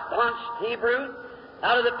now, a staunch Hebrew,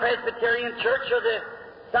 out of the Presbyterian church or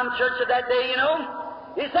some church of that day, you know.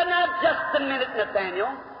 He said, now just a minute,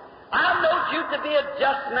 Nathaniel. I know you to be a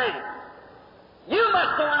just man. You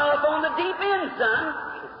must have went off on the deep end, son.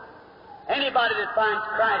 Anybody that finds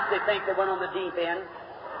Christ, they think they went on the deep end.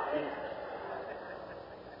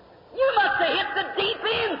 You must have hit the deep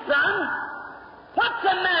end, son. What's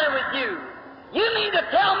the matter with you? You mean to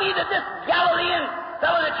tell me that this Galilean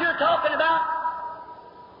fellow that you're talking about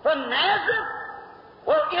from Nazareth?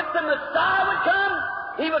 Well, if the Messiah would come,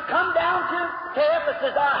 he would come down to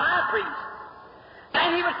Caiaphas, our high priest.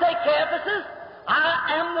 And he would say, Caiaphas,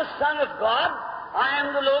 I am the Son of God. I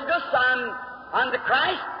am the Logos. I'm the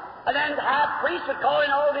Christ. And then the high priest would call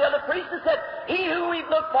in all the other priests and said, he who we've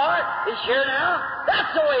looked for is here now.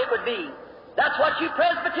 That's the way it would be. That's what you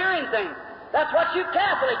Presbyterians think. That's what you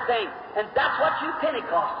Catholics think. And that's what you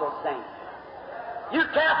Pentecostals think. You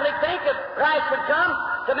Catholics think if Christ would come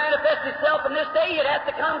to manifest Himself in this day, He'd have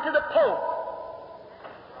to come to the Pope.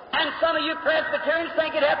 And some of you Presbyterians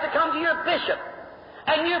think He'd have to come to your bishop.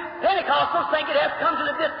 And you Pentecostals think it has to come to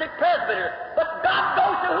the district presbyter. But God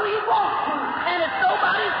goes to who He wants to, and it's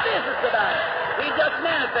nobody's business about it. He just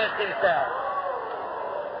manifests Himself.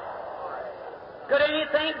 Could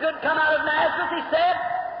anything good come out of Nazareth, he said?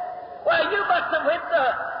 Well, you must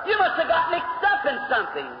have got mixed up in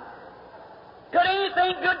something. Could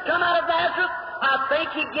anything good come out of Nazareth? I think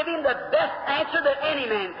He gave him the best answer that any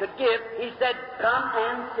man could give. He said, come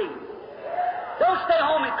and see. Don't stay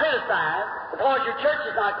home and criticize because your church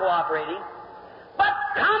is not cooperating. But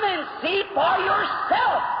come and see for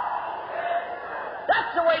yourself.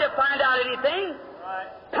 That's the way to find out anything.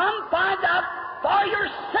 Come find out for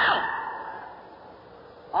yourself.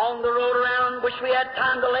 On the road around, wish we had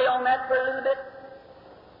time to lay on that for a little bit.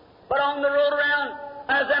 But on the road around,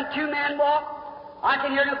 as them two men walk, I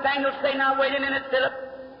can hear Nathaniel say, now wait a minute, Philip.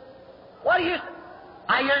 What do you...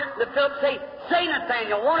 I hear the Philip say,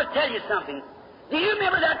 Nathaniel, I want to tell you something. Do you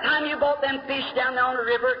remember that time you bought them fish down there on the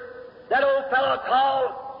river? That old fellow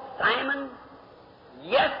called Simon?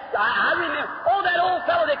 Yes, I remember. Oh, that old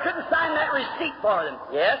fellow that couldn't sign that receipt for them.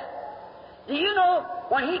 Yes. Do you know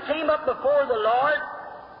when he came up before the Lord,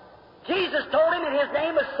 Jesus told him that his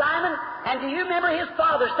name was Simon, and do you remember his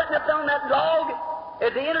father sitting up on that log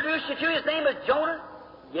as they introduced you to his name was Jonah?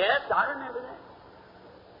 Yes, I remember that.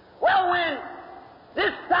 Well, when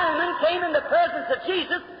this Simon came in the presence of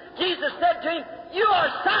Jesus, Jesus said to him, you are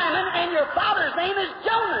Simon, and your father's name is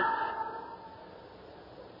Jonas.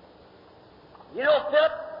 You know,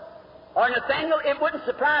 Philip, or Nathaniel, it wouldn't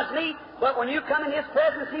surprise me, but when you come in His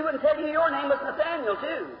presence, He wouldn't tell you your name was Nathaniel,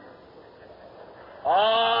 too.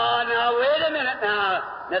 Oh, now, wait a minute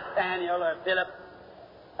now, Nathaniel or Philip.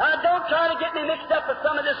 Now, don't try to get me mixed up with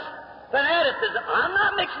some of this fanaticism. I'm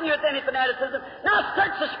not mixing you with any fanaticism. Now,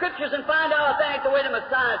 search the Scriptures and find out if that ain't the way the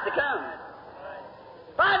Messiah is to come.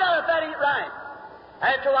 Find out if that ain't right.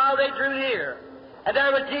 After a while, they drew near. And there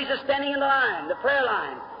was Jesus standing in the line, the prayer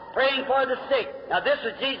line, praying for the sick. Now, this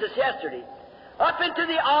was Jesus yesterday. Up into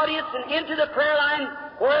the audience and into the prayer line,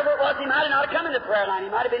 wherever it was, He might have not come in the prayer line. He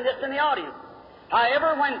might have been just in the audience.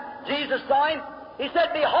 However, when Jesus saw him, He said,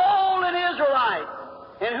 behold an Israelite,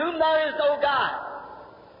 in whom there is no God.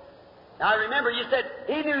 Now, remember, you said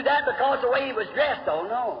He knew that because of the way He was dressed. Oh,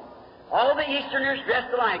 no. All the Easterners dressed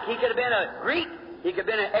alike. He could have been a Greek. He could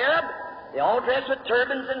have been an Arab. They all dressed with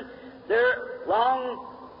turbans and their long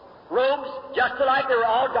robes, just alike. They were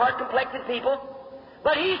all dark-complected people.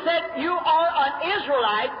 But He said, you are an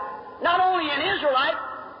Israelite, not only an Israelite,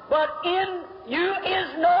 but in you is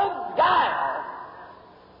no guile.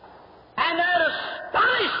 And that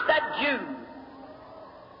astonished that Jew.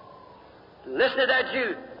 Listen to that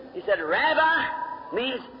Jew. He said, Rabbi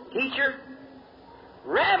means teacher.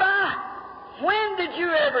 Rabbi, when did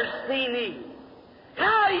you ever see me?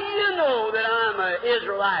 How do you know that I'm an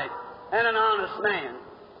Israelite and an honest man?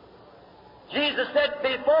 Jesus said,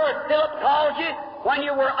 before Philip called you, when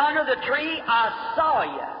you were under the tree, I saw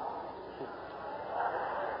you.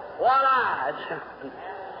 What eyes?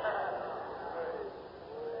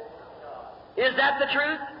 Is that the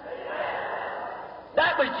truth?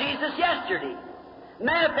 That was Jesus yesterday,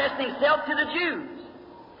 manifesting Himself to the Jews.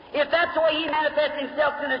 If that's the way He manifests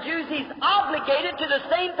Himself to the Jews, He's obligated to the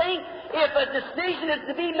same thing. If a decision is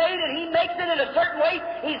to be made and He makes it in a certain way,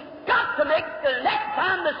 He's got to make the next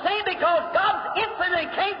time the same, because God's infinite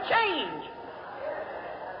and can't change.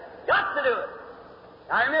 Got to do it.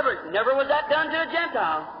 I remember, never was that done to a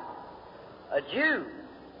Gentile. A Jew.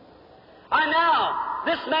 And now,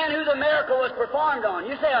 this man who the miracle was performed on,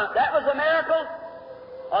 you say, that was a miracle?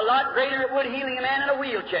 A lot greater it would healing a man in a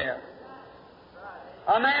wheelchair.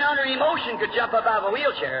 A man under emotion could jump up out of a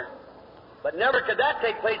wheelchair, but never could that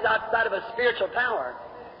take place outside of a spiritual power.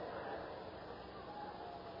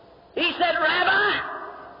 He said,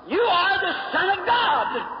 Rabbi, you are the Son of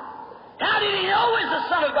God. How did he know he was the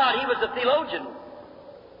Son of God? He was a theologian.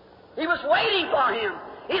 He was waiting for him.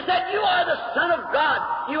 He said, you are the Son of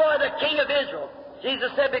God. You are the King of Israel.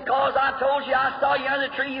 Jesus said, because I told you I saw you under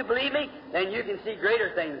the tree, you believe me? Then you can see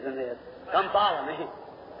greater things than this. Come follow me.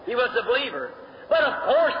 He was a believer. But of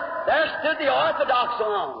course, there stood the Orthodox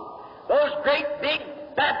along. Those great big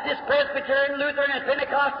Baptist, Presbyterian, Lutheran, and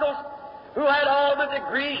Pentecostals who had all the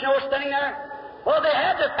degrees, standing there. Well, they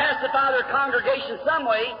had to pacify their congregation some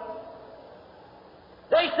way.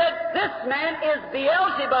 They said, this man is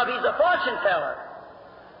Beelzebub. He's a fortune teller.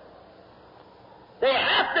 They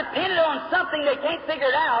have to pin it on something. They can't figure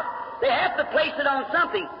it out. They have to place it on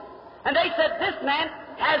something. And they said, this man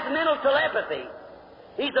has mental telepathy.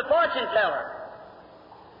 He's a fortune teller.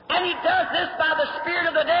 And he does this by the spirit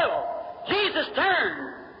of the devil. Jesus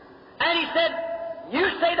turned and He said, you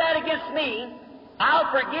say that against me,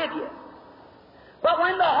 I'll forgive you. But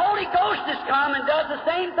when the Holy Ghost has come and does the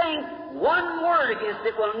same thing, one word against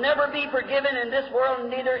it will never be forgiven in this world,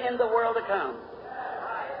 neither in the world to come.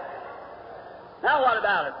 Now what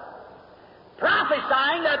about it?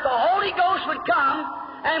 Prophesying that the Holy Ghost would come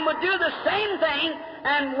and would do the same thing,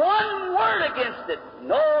 and one word against it.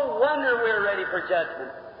 No wonder we're ready for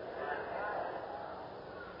judgment.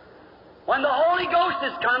 When the Holy Ghost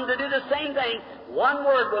has come to do the same thing, one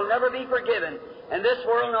word will never be forgiven in this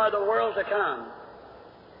world nor the world to come.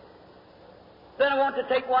 Then I want to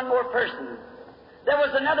take one more person. There was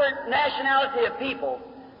another nationality of people.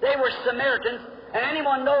 They were Samaritans, and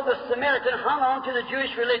anyone know the Samaritan hung on to the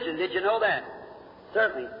Jewish religion. Did you know that?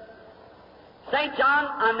 Certainly. St.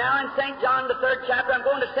 John, I'm now in St. John, the 3rd chapter. I'm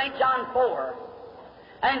going to St. John 4.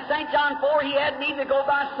 And St. John 4, he had need to go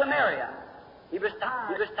by Samaria. He was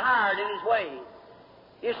tired in his way.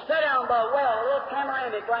 You sat down by a well, a little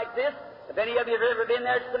panoramic like this. If any of you have ever been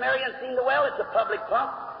there to Samaria and seen the well, it's a public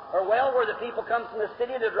pump or well where the people come from the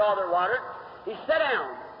city to draw their water. He sat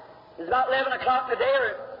down. It was about 11 o'clock a day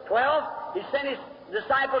or 12. He sent his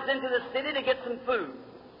disciples into the city to get some food.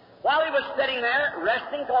 While he was sitting there,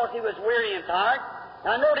 resting because he was weary and tired,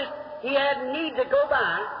 now notice he had need to go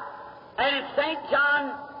by, and in St.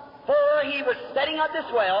 John 4, he was setting up this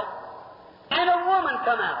well, and a woman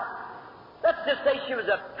come out. Let's just say she was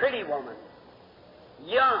a pretty woman.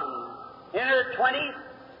 Young, in her 20s,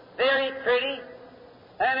 very pretty,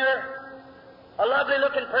 and a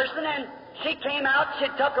lovely-looking person, and she came out, she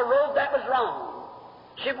took a robe that was wrong.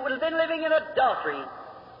 She would have been living in adultery,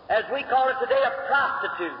 as we call it today, a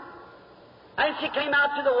prostitute. And she came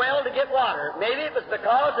out to the well to get water. Maybe it was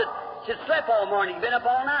because she'd slept all morning, been up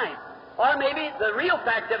all night. Or maybe the real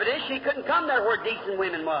fact of it is she couldn't come there where decent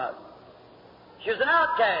women was. She was an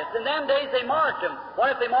outcast. In them days they marked them.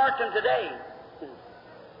 What if they marked them today?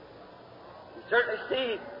 You certainly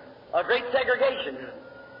see a great segregation.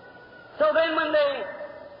 So then when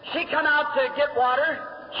she come out to get water,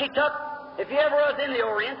 she took, if you ever was in the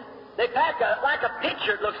Orient, they pack like a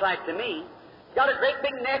pitcher, it looks like to me. Got a great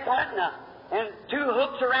big neck on it and two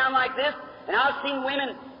hooks around like this. And I've seen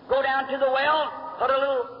women go down to the well, put a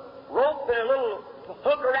little rope and a little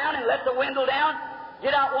hook around and let the windle down,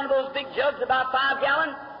 get out one of those big jugs about 5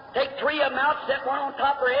 gallons, take 3 of them out, set one on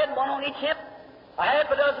top of her head, one on each hip. A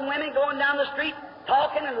half a dozen women going down the street,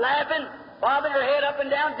 talking and laughing, bobbing her head up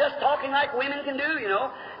and down, just talking like women can do,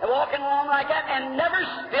 and walking along like that, and never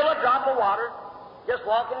spill a drop of water, just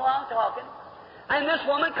walking along talking. And this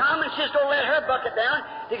woman come and she's going to let her bucket down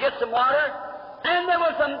to get some water, and there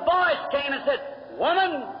was some voice came and said,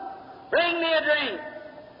 "Woman, bring me a drink."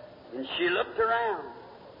 And she looked around,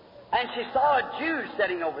 and she saw a Jew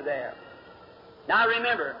sitting over there. Now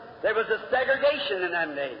remember, there was a segregation in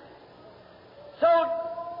them days. So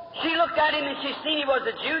she looked at him and she seen he was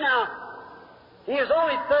a Jew. Now, he was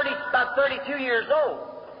only about 32 years old.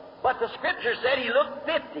 But the Scripture said he looked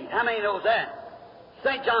 50. How many knows that?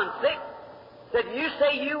 St. John 6. Said, you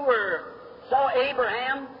say you saw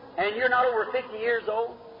Abraham and you're not over 50 years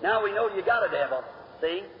old? Now we know you got a devil.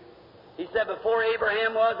 See? He said, before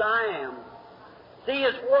Abraham was, I am. See,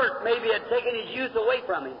 his work maybe had taken his youth away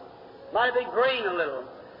from him. Might have been graying a little.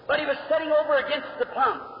 But he was sitting over against the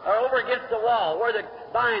pump, or over against the wall, where the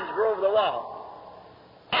vines grow over the wall.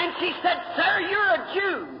 And she said, Sir, you're a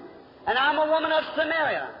Jew, and I'm a woman of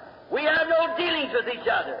Samaria. We have no dealings with each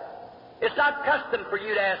other. It's not custom for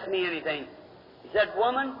you to ask me anything. He said,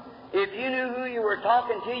 Woman, if you knew who you were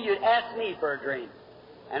talking to, you'd ask me for a drink.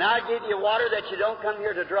 And I'd give you water that you don't come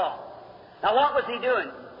here to draw. Now what was he doing?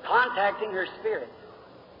 Contacting her spirit.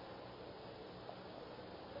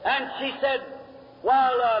 And she said,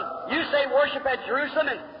 well, you say worship at Jerusalem,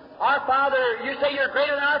 and our father, you say you're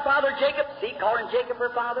greater than our father Jacob. See, calling Jacob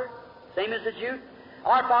her father, same as the Jew.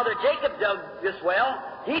 Our father Jacob dug this well.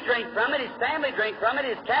 He drank from it, his family drank from it,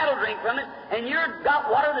 his cattle drank from it, and you've got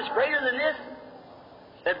water that's greater than this?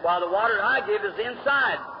 Said, well, the water I give is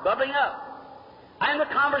inside, bubbling up. And the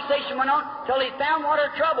conversation went on till he found what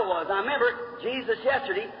her trouble was. I remember Jesus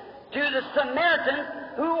yesterday, to the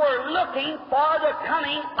Samaritans who were looking for the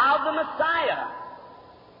coming of the Messiah.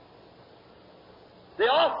 The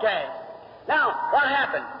offcast. Now, what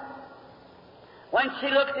happened? When she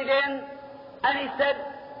looked again, and he said,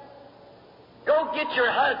 go get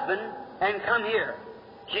your husband and come here.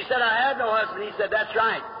 She said, I have no husband. He said, that's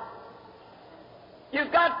right.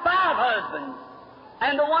 You've got 5 husbands,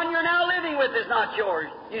 and the one you're now living with is not yours.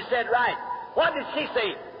 You said, right. What did she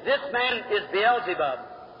say? This man is Beelzebub.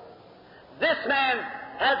 This man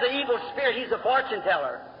has an evil spirit. He's a fortune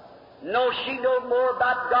teller. No, she knows more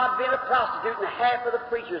about God being a prostitute than half of the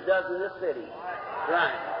preachers does in this city.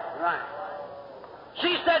 Right.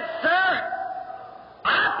 She said, Sir,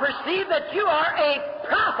 I perceive that you are a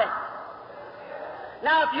prophet.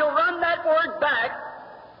 Now, if you'll run that word back,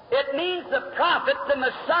 it means the prophet, the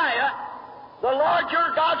Messiah. The Lord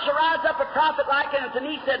your God shall rise up a prophet like unto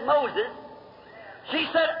me, said Moses. She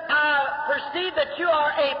said, I perceive that you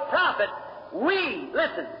are a prophet. We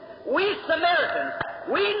Samaritans,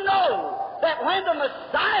 we know that when the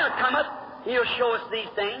Messiah cometh, He'll show us these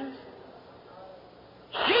things.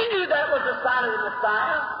 She knew that was the sign of the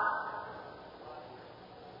Messiah.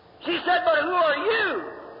 She said, but who are you?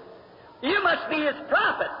 You must be His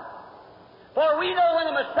prophet. For we know when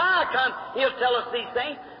the Messiah comes, He'll tell us these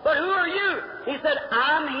things. But who are you? He said,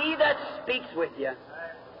 I'm He that speaks with you.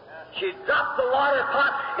 She dropped the water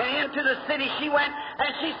pot, and into the city she went, and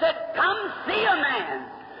she said, come see a man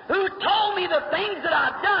who told me the things that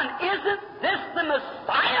I've done. Isn't this the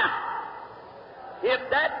Messiah? If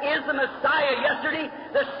that is the Messiah yesterday,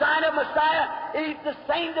 the sign of Messiah is the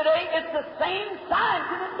same today. It's the same sign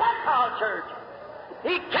to the Gentile church.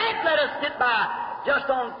 He can't let us sit by just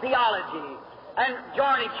on theology and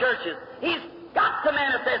joining churches. He's got to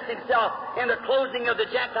manifest Himself in the closing of the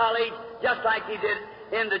Gentile age, just like He did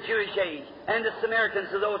in the Jewish age, and the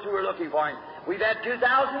Samaritans are those who were looking for Him. We've had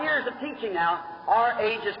 2,000 years of teaching now. Our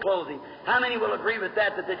age is closing. How many will agree with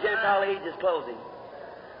that the Gentile age is closing?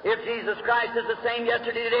 If Jesus Christ is the same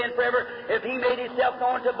yesterday, today, and forever, if He made Himself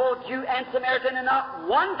known to both Jew and Samaritan and not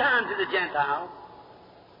one time to the Gentile,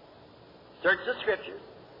 search the Scriptures.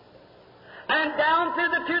 And down through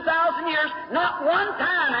the 2,000 years, not one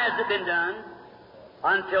time has it been done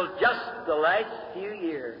until just the last few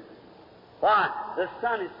years. Why? The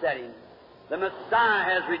sun is setting. The Messiah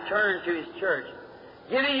has returned to His church,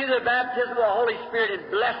 giving you the baptism of the Holy Spirit and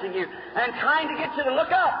blessing you and trying to get you to look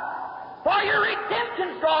up, for your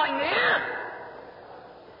redemption's drawing near.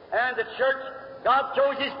 And the church, God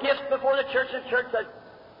throws His gifts before the church, and the church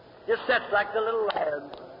just sits like the little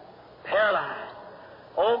lad, paralyzed.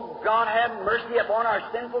 Oh, God, have mercy upon our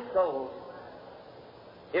sinful souls.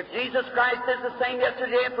 If Jesus Christ is the same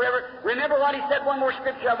yesterday and forever, remember what He said. One more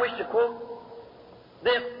scripture I wish to quote.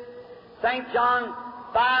 This, St. John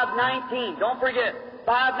 5:19. Don't forget,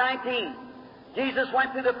 5:19. Jesus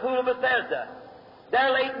went through the pool of Bethesda. There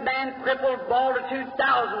lay man crippled, multitudes,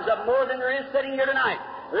 thousands of more than there is sitting here tonight,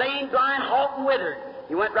 lame, blind, halt, and withered.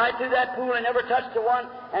 He went right through that pool and never touched the one,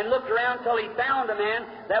 and looked around till He found a man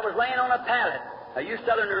that was laying on a pallet. Now, you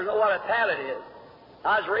Southerners know what a pallet is.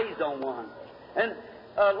 I was raised on one. And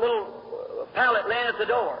a little pallet laying at the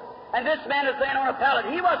door. And this man is laying on a pallet.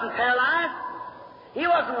 He wasn't paralyzed. He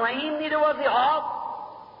wasn't lame, neither was he halt.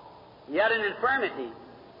 He had an infirmity.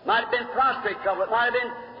 Might have been prostrate trouble. It might have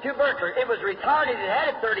been tubercular. It was retarded. It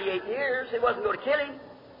had it 38 years. It wasn't going to kill him.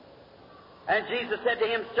 And Jesus said to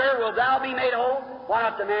him, Sir, will thou be made whole? Why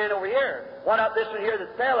not the man over here? Why not this one here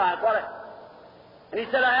that's paralyzed? And he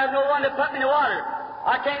said, I have no one to put me in the water.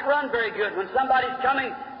 I can't run very good. When somebody's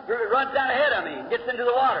coming, runs down ahead of me and gets into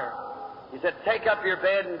the water. He said, take up your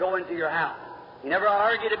bed and go into your house. He never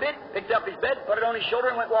argued a bit, picked up his bed, put it on his shoulder,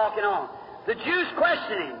 and went walking on. The Jews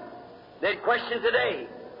questioned him. They'd question today.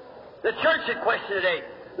 The church had questioned today.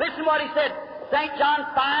 Listen what he said, St. John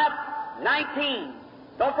 5:19.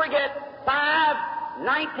 Don't forget,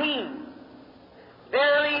 5:19.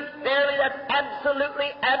 Verily, verily, that's absolutely,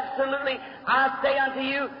 absolutely, I say unto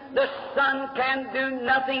you, the Son can do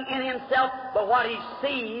nothing in himself but what he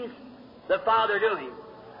sees the Father doing.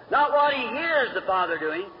 Not what he hears the Father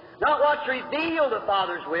doing, not what's revealed the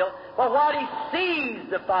Father's will, but what he sees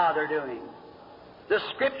the Father doing. The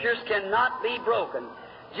Scriptures cannot be broken.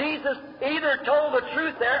 Jesus either told the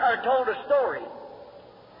truth there or told a story.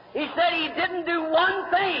 He said he didn't do one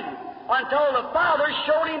thing until the Father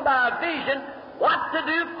showed him by a vision what to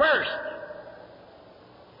do first.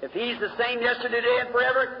 If he's the same yesterday, today, and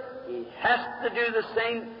forever, he has to do the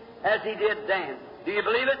same as he did then. Do you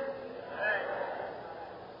believe it?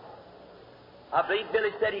 I believe Billy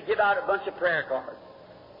said he'd give out a bunch of prayer cards.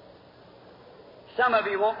 Some of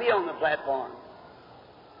you won't be on the platform.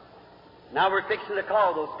 Now we're fixing to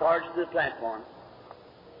call those cards to the platform.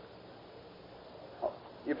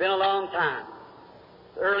 You've been a long time.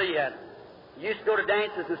 It's early yet. You used to go to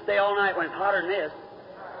dances and stay all night when it's hotter than this.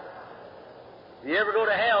 If you ever go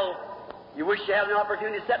to hell, you wish you had an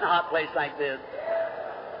opportunity to sit in a hot place like this.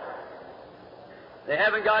 They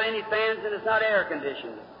haven't got any fans and it's not air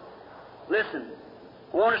conditioned. Listen,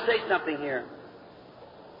 I want to say something here.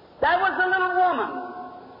 There was a little woman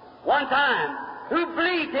one time who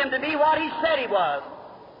believed him to be what he said he was.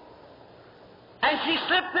 And she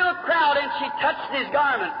slipped through a crowd and she touched his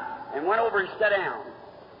garment and went over and sat down.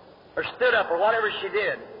 Or stood up, or whatever she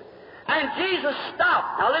did. And Jesus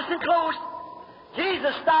stopped. Now listen close.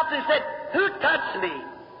 Jesus stopped and said, who touched me?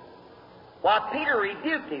 While Peter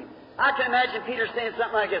rebuked him. I can imagine Peter saying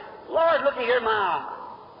something like this, Lord, look here, my eye.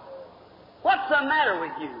 What's the matter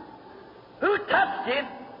with you? Who touched you?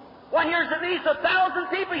 When there's at least 1,000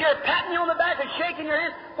 people here patting you on the back and shaking your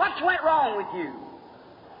head. What's went wrong with you?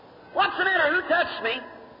 What's the matter? Who touched me?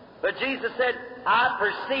 But Jesus said, I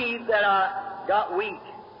perceived that I got weak.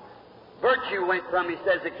 Virtue went from me,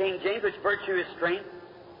 says the King James, which virtue is strength.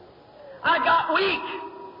 I got weak.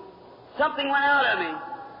 Something went out of me.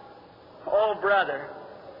 Oh, brother.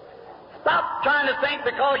 Stop trying to think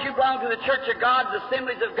because you belong to the Church of God, the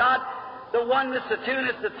Assemblies of God, the Oneness, the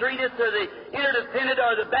Two-ness, the Three-ness, or the Interdependent,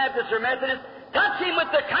 or the Baptist or Methodist. Touch him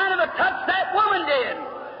with the kind of a touch that woman did.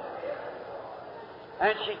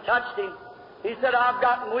 And she touched him. He said, I've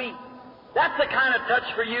gotten weak. That's the kind of touch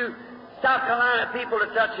for you South Carolina people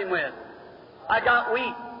to touch him with. I got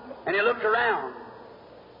weak. And he looked around.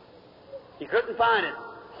 He couldn't find it.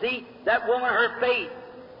 See, that woman, her faith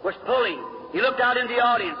was pulling. He looked out into the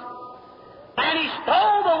audience. And he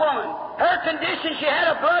told the woman her condition, she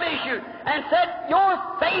had a blood issue, and said, your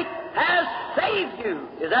faith has saved you.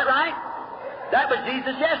 Is that right? That was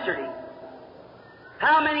Jesus yesterday.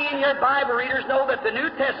 How many in your Bible readers know that the New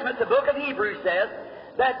Testament, the book of Hebrews, says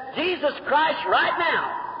that Jesus Christ right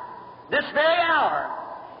now, this very hour,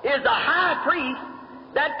 is the high priest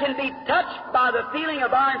that can be touched by the feeling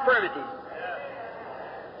of our infirmities.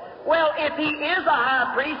 Well, if he is a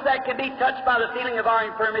high priest that can be touched by the feeling of our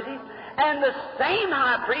infirmities, and the same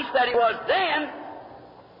high priest that he was then,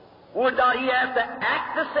 would not he have to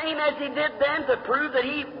act the same as he did then to prove that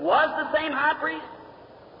he was the same high priest?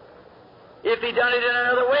 If he done it in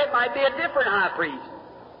another way, it might be a different high priest.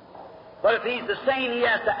 But if he's the same, he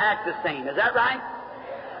has to act the same. Is that right?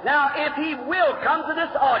 Now, if he will come to this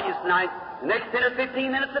audience tonight, the next 10 or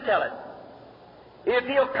 15 minutes to tell it, if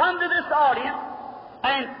he'll come to this audience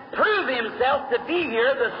and prove himself to be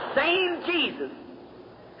here the same Jesus,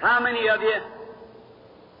 how many of you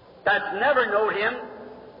that's never known him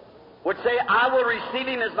would say, I will receive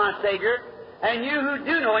him as my Savior, and you who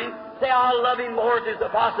do know him, say, I'll love him more if there's the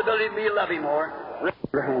possibility of me to love him more. Raise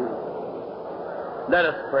your hand. Let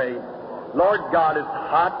us pray. Lord God, it's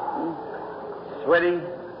hot and sweaty,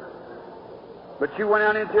 but you went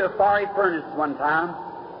out into a fiery furnace one time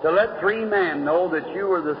to let 3 men know that you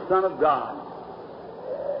were the Son of God.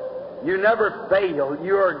 You never fail.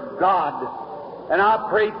 You are God. And I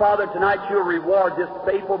pray, Father, tonight you'll reward this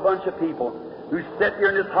faithful bunch of people who sit here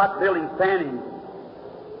in this hot building fanning,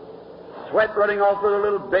 sweat running off of their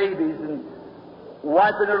little babies and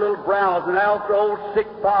wiping their little brows, and also old sick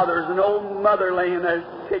fathers and old mother laying there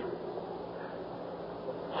sick.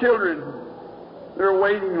 Children, they're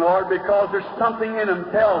waiting, Lord, because there's something in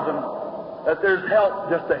them tells them that there's help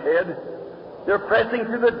just ahead. They're pressing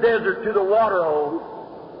through the desert to the water hole.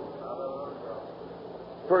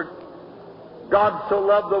 For God so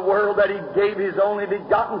loved the world that He gave His only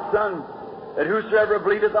begotten Son, that whosoever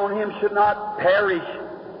believeth on Him should not perish,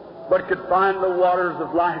 but could find the waters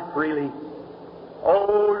of life freely.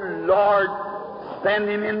 Oh, Lord, send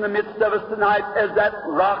Him in the midst of us tonight as that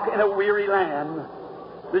rock in a weary land,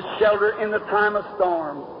 the shelter in the time of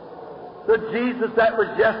storm. The Jesus that was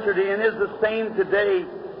yesterday and is the same today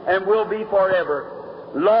and will be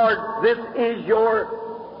forever. Lord, this is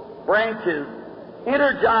your branches,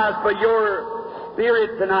 energized by your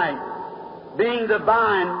Spirit tonight, being the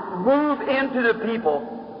vine. Move into the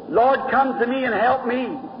people. Lord, come to me and help me.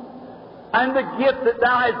 And the gift that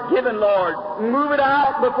Thou hast given, Lord, move it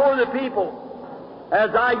out before the people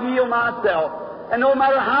as I yield myself. And no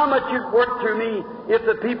matter how much you've worked through me, if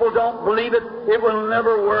the people don't believe it, it will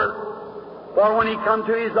never work. For when He come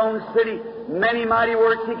to His own city, many mighty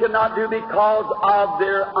works He could not do because of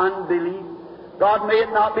their unbelief. God, may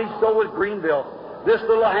it not be so with Greenville. This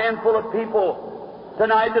little handful of people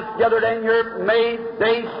tonight that's gathered in here, may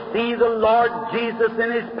they see the Lord Jesus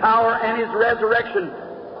in His power and His resurrection.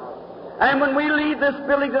 And when we leave this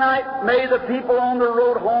building tonight, may the people on the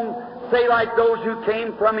road home say like those who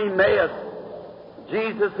came from Emmaus,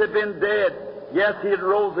 Jesus had been dead. Yes, He had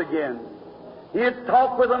rose again. He had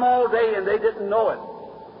talked with them all day and they didn't know it.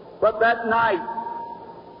 But that night,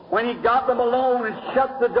 when He got them alone and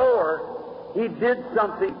shut the door, He did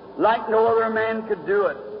something like no other man could do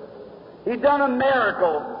it. He done a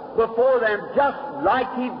miracle before them, just like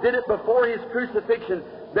He did it before His crucifixion.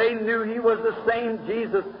 They knew He was the same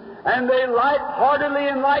Jesus. And they light-heartedly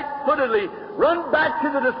and light-footedly run back to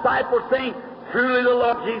the disciples saying, truly the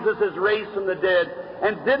Lord Jesus is raised from the dead.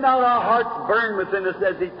 And did not our hearts burn within us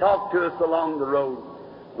as He talked to us along the road?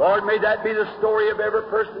 Lord, may that be the story of every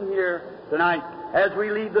person here tonight. As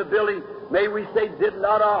we leave the building, may we say, did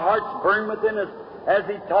not our hearts burn within us as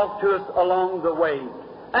He talked to us along the way?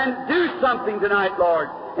 And do something tonight, Lord,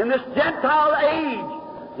 in this Gentile age,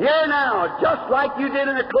 here now, just like You did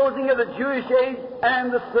in the closing of the Jewish age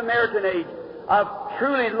and the Samaritan age. I've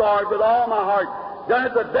truly, Lord, with all my heart, done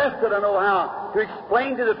it the best that I know how to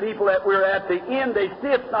explain to the people that we're at the end. They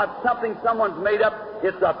see it's not something someone's made up.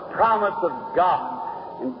 It's a promise of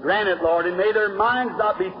God. And grant it, Lord, and may their minds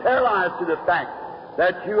not be paralyzed to the fact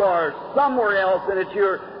that You are somewhere else and that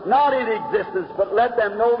You're not in existence, but let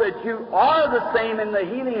them know that You are the same and the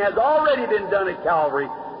healing has already been done at Calvary.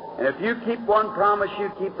 And if You keep one promise,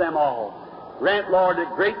 You keep them all. Grant, Lord,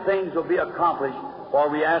 that great things will be accomplished, for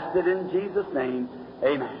we ask it in Jesus' name.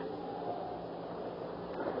 Amen.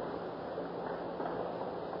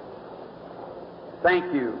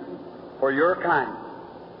 Thank You for Your kindness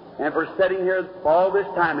and for sitting here all this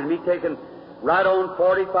time and me taking right on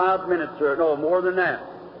 45 minutes, or no, more than that,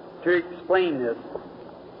 to explain this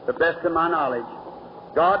the best of my knowledge.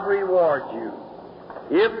 God reward you.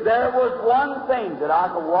 If there was one thing that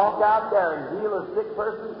I could walk out there and heal a sick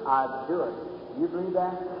person, I'd do it. You believe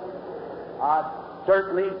that? I'd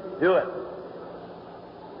certainly do it.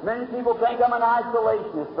 Many people think I'm an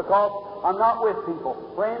isolationist because I'm not with people.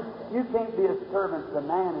 Friends, you can't be a servant to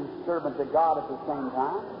man and servant to God at the same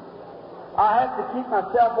time. I have to keep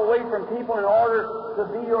myself away from people in order to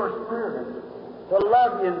be Your servant, to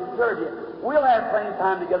love You and serve You. We'll have plenty of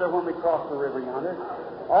time together when we cross the river yonder.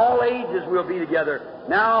 All ages will be together.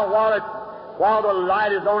 Now, while the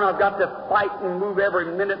light is on, I've got to fight and move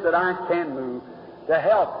every minute that I can move to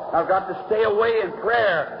help. I've got to stay away in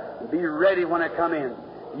prayer and be ready when I come in.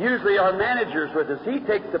 Usually our manager's with us. He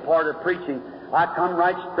takes the part of preaching. I come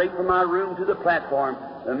right straight from my room to the platform.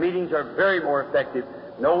 The meetings are very more effective.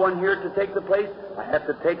 No one here to take the place. I have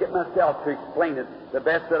to take it myself to explain it the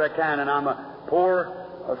best that I can, and I'm a poor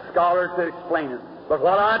scholar to explain it. But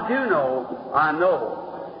what I do know, I know.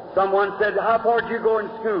 Someone said, how far did you go in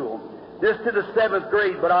school? Just to the 7th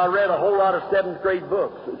grade, but I read a whole lot of 7th grade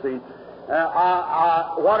books, you see.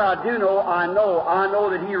 What I do know, I know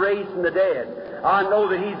that He raised from the dead. I know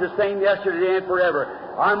that He's the same yesterday and forever.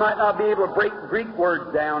 I might not be able to break Greek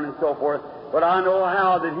words down and so forth, but I know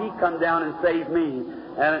how that He come down and saved me.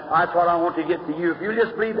 And that's what I want to get to you. If you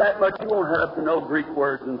just believe that much, you won't have to know Greek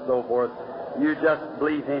words and so forth. You just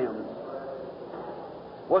believe Him.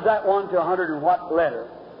 Was that 1 to 100 in what letter?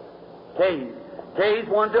 K's. K's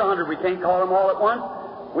 1 to 100. We can't call them all at once.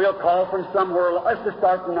 We'll call from somewhere. Let's just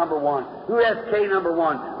start from number 1. Who has K number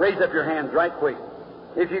 1? Raise up your hands right quick.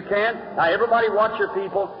 If you can. Now, everybody watch your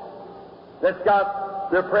people that's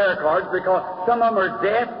got their prayer cards, because some of them are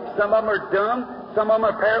deaf, some of them are dumb, some of them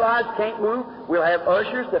are paralyzed, can't move. We'll have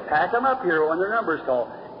ushers to pack them up here when their number's called.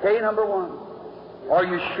 K number 1. Are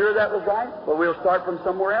you sure that was right? Well, we'll start from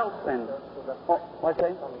somewhere else then. Oh, what's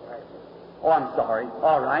that? Oh, I'm sorry.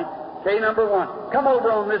 All right. K number 1. Come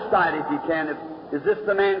over on this side if you can. Is this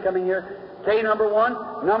the man coming here? K number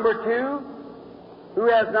 1. Number 2. Who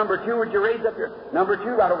has number 2? Would you raise up your number 2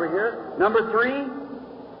 right over here? Number 3?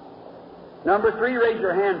 Number 3, raise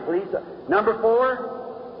your hand, please. Number 4?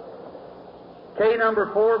 K number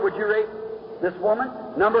 4, would you raise this woman?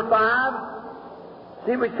 Number 5?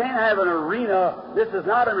 See, we can't have an arena. This is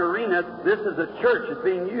not an arena. This is a church. It's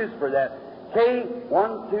being used for that. K,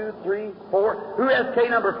 1, 2, 3, 4. Who has K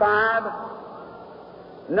number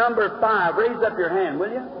 5? Number 5. Raise up your hand,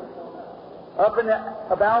 will you? Up in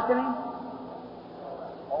the balcony?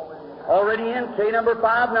 Already in. K number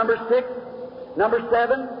 5. Number 6. Number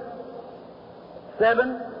 7.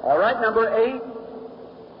 7. All right. Number 8.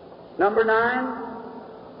 Number 9.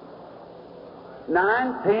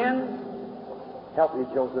 9. 10. Help me,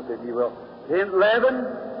 Joseph, if you will. 10. 11.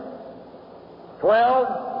 12.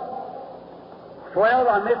 12.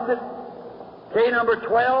 I missed it. K number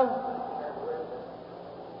 12.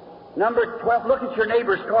 Number 12. Look at your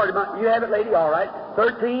neighbor's card. You have it, lady? All right.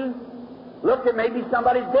 13. Look, at maybe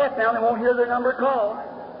somebody's deaf now and they won't hear their number called.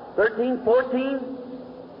 13, 14,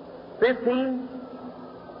 15,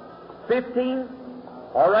 15.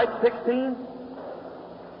 All right, 16,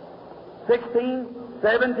 16,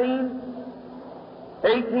 17,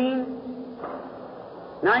 18,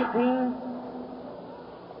 19.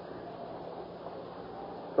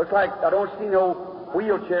 Looks like I don't see no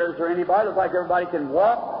wheelchairs or anybody. Looks like everybody can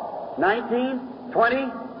walk. 19,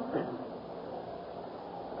 20.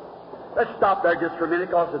 Let's stop there just for a minute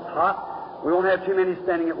because it's hot. We won't have too many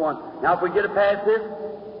standing at once. Now, if we get past this,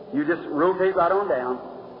 you just rotate right on down.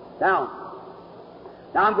 Now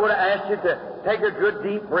I'm going to ask you to take a good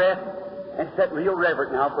deep breath and sit real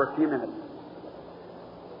reverent now for a few minutes.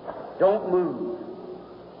 Don't move.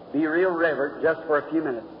 Be real reverent just for a few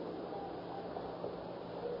minutes.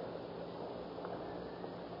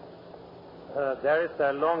 There is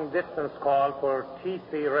a long-distance call for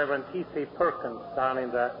Reverend T.C. Perkins down in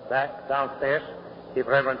the back, downstairs. If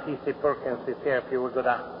Reverend T.C. Perkins is here, if you will go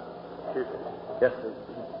down. Yes, sir.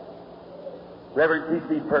 Reverend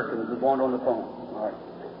T.C. Perkins is one on the phone.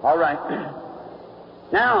 All right.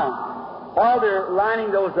 Now, while they're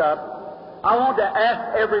lining those up, I want to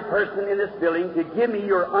ask every person in this building to give me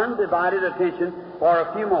your undivided attention for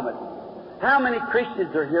a few moments. How many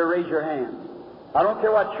Christians are here? Raise your hand. I don't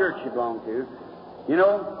care what church you belong to. You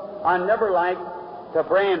know, I never like to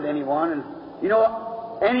brand anyone. And, you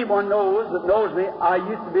know, anyone that knows me, I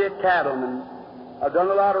used to be a cattleman. I've done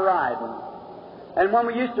a lot of riding. And when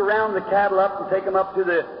we used to round the cattle up and take them up to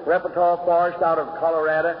the Repetal Forest out of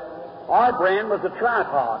Colorado, our brand was a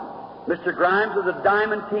tripod. Mr. Grimes was a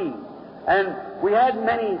Diamond T. And we had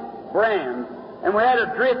many brands. And we had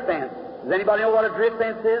a drift fence. Does anybody know what a drift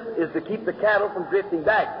fence is? Is to keep the cattle from drifting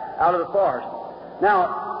back out of the forest.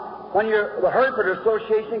 Now, when the Hereford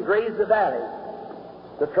Association grazed the valley,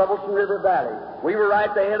 the Troublesome River Valley, we were right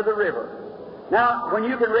at the head of the river. Now, when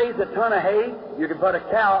you can raise a ton of hay, you can put a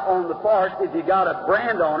cow on the forest if you got a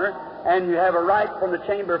brand on her, and you have a right from the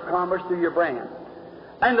Chamber of Commerce to your brand.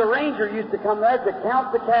 And the ranger used to come there to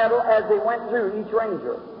count the cattle as they went through, each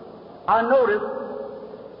ranger. I noticed,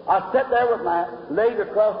 I sat there with my leg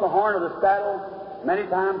across the horn of the saddle many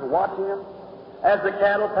times watching them as the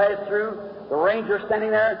cattle passed through. The ranger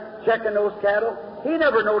standing there checking those cattle, he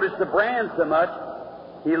never noticed the brand so much.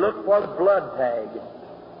 He looked for the blood tag.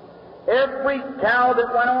 Every cow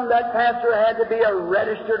that went on that pasture had to be a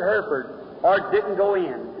registered Hereford or didn't go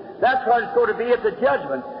in. That's what it's going to be at the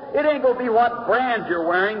judgment. It ain't going to be what brand you're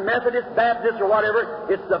wearing, Methodist, Baptist, or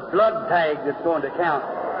whatever. It's the blood tag that's going to count.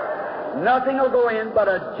 Nothing will go in but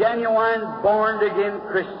a genuine, born-again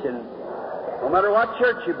Christian. No matter what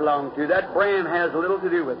church you belong to, that brand has little to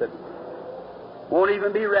do with it. Won't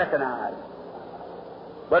even be recognized.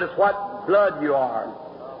 But it's what blood you are.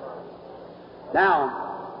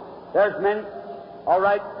 Now, there's many. All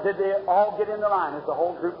right, did they all get in the line? Is the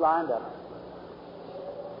whole group lined up?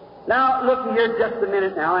 Now, look here just a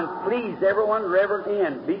minute now, and please, everyone, Reverend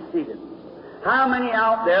Ian, be seated. How many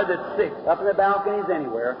out there that's sick, up in the balconies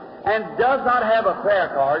anywhere, and does not have a prayer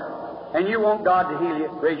card, and you want God to heal you?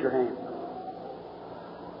 Raise your hand.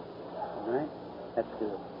 All right? That's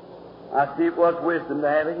good. I see it was wisdom to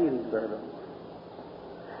have a healing service.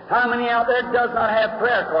 How many out there does not have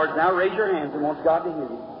prayer cards now? Raise your hands and wants God to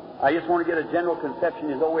heal you. I just want to get a general conception.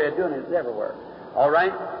 There's no way of doing it. It's everywhere. All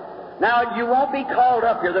right? Now, you won't be called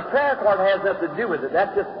up here. The prayer card has nothing to do with it.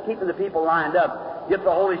 That's just keeping the people lined up. Get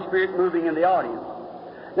the Holy Spirit moving in the audience.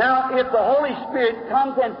 Now, if the Holy Spirit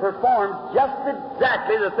comes and performs just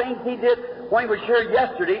exactly the things He did when He was here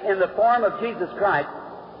yesterday in the form of Jesus Christ,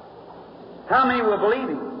 how many will believe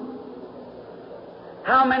Him?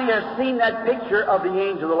 How many have seen that picture of the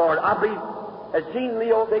angel of the Lord? I believe, has seen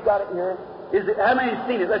Leo, they got it here. How many have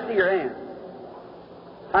seen it? Let's see your hand.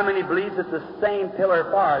 How many believes it's the same pillar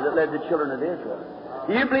of fire that led the children of Israel?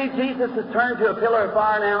 Do you believe Jesus has turned to a pillar of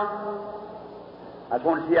fire now? I just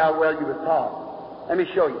want to see how well you were taught. Let me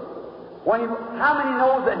show you. How many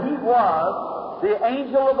knows that He was the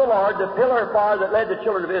angel of the Lord, the pillar of fire that led the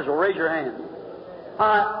children of Israel? Raise your hand.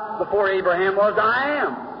 Before Abraham was, I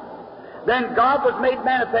am. Then God was made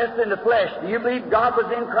manifest in the flesh. Do you believe God was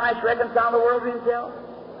in Christ reconciling the world to Himself?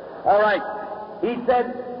 All right. He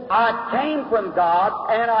said, I came from God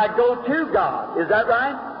and I go to God. Is that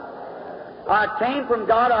right? I came from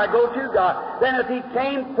God, I go to God. Then if He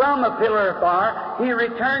came from a pillar of fire, He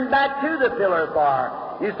returned back to the pillar of fire.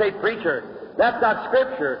 You say, preacher, that's not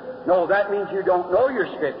Scripture. No, that means you don't know your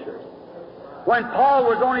Scriptures. When Paul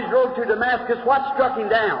was on his road to Damascus, what struck him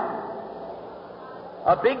down?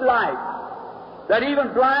 A big light that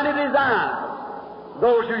even blinded his eyes.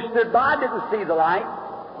 Those who stood by didn't see the light,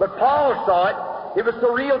 but Paul saw it. It was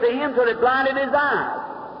so real to him that it blinded his eyes.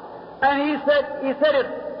 And he said,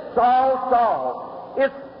 it's Saul, Saul,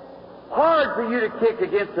 it's hard for you to kick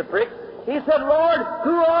against the pricks. He said, Lord,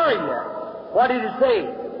 who are you? What did He say?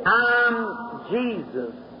 I'm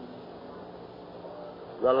Jesus,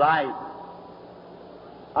 the light.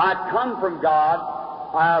 I come from God,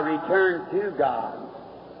 I return to God.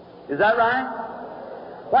 Is that right?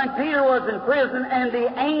 When Peter was in prison and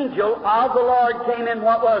the angel of the Lord came in,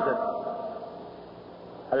 what was it?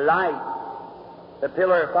 A light, a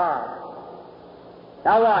pillar of fire.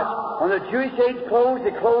 Now watch. When the Jewish age closed,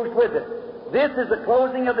 it closed with it. This is the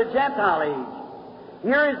closing of the Gentile age.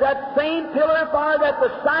 Here is that same pillar of fire that the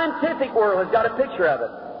scientific world has got a picture of it.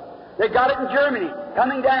 They got it in Germany,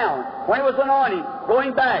 coming down. When it was anointing,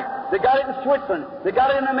 going back. They got it in Switzerland. They got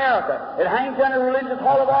it in America. It hangs in a religious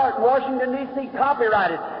hall of art in Washington, D.C.,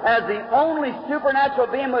 copyrighted as the only supernatural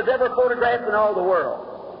being was ever photographed in all the world.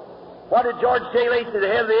 What did George J. Lacey, the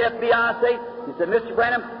head of the FBI, say? He said, Mr.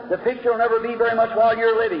 Branham, the picture will never be very much while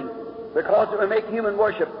you're living because it will make human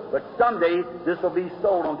worship. But someday this will be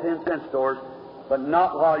sold on 10-cent stores, but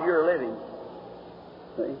not while you're living.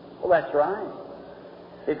 See? Well, that's right.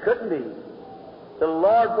 It couldn't be. The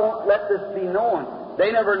Lord won't let this be known.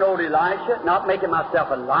 They never knowed Elisha, not making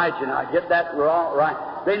myself Elijah, and I get that wrong, right.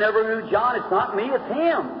 They never knew John. It's not me, it's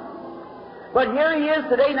Him. But here He is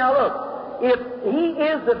today. Now look. If He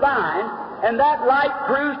is divine, and that light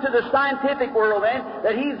proves to the scientific world then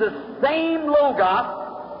that He's the same Logos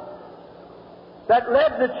that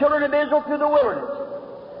led the children of Israel through the wilderness.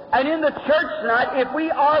 And in the church tonight, if we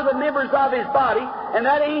are the members of His body, and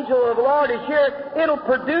that angel of the Lord is here, it'll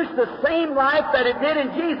produce the same life that it did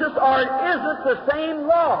in Jesus, or it isn't the same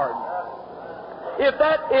Lord. If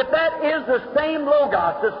that is the same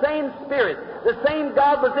Logos, the same Spirit, the same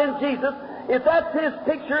God was in Jesus, if that's His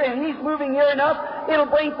picture and He's moving here enough, it'll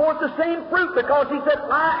bring forth the same fruit because He said,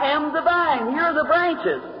 I am the vine, you're the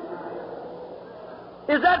branches.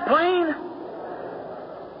 Is that plain?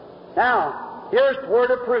 Now, here's where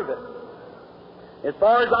to prove it. As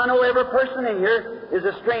far as I know, every person in here is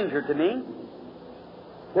a stranger to me.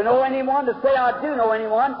 To know anyone, to say I do know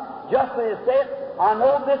anyone, justly to say it, I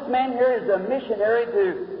know this man here is a missionary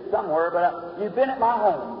to somewhere, but you've been at my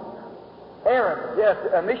home. Arab, yes,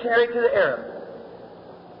 a missionary to the Arabs.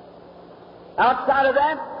 Outside of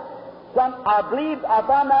that, I believe, if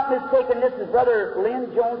I'm not mistaken, this is Brother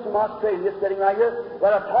Lynn Jones from Australia, sitting right here,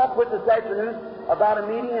 that I talked with this afternoon about a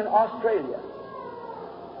meeting in Australia.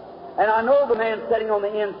 And I know the man sitting on the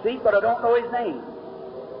end seat, but I don't know his name.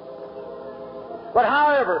 But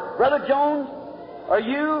however, Brother Jones, or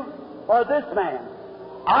you, or this man,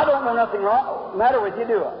 I don't know nothing wrong matter with you,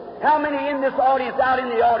 do I? How many in this audience, out in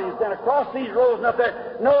the audience, and across these rows and up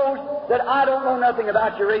there, knows that I don't know nothing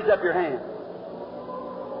about you? Raise up your hand.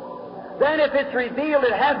 Then if it's revealed,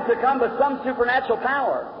 it has to come with some supernatural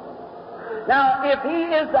power. Now, if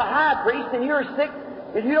he is the high priest and you're sick,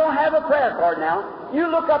 if you don't have a prayer card now, you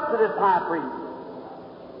look up to this high priest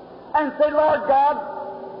and say, Lord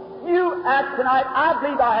God, you act tonight. I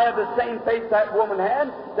believe I have the same faith that woman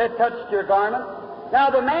had that touched your garment.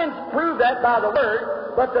 Now, the man's proved that by the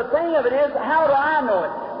Word, but the thing of it is, how do I know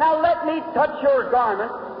it? Now, let me touch your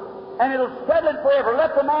garment, and it'll settle it forever.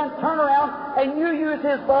 Let the man turn around, and you use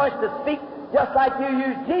his voice to speak, just like you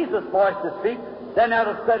use Jesus' voice to speak, then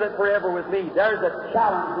that'll settle it forever with me. There's a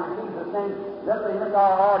challenge in Jesus' name. Let's make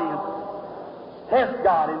our audience test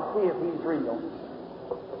God and see if He's real.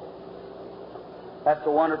 That's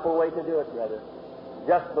a wonderful way to do it, brother.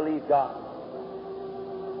 Just believe God.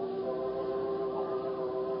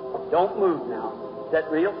 Don't move now. Sit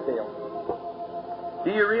real still.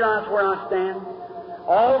 Do you realize where I stand?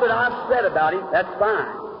 All that I've said about Him, that's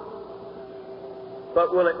fine.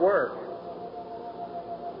 But will it work?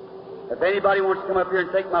 If anybody wants to come up here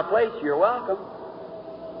and take my place, you're welcome.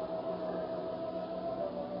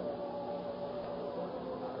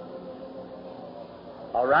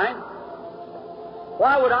 All right?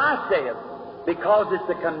 Why would I say it? Because it's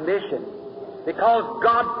a commission. Because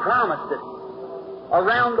God promised it.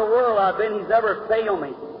 Around the world I've been, He's never failed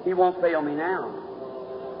me. He won't fail me now.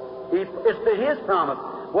 It's to His promise.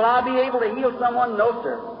 Will I be able to heal someone? No,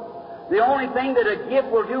 sir. The only thing that a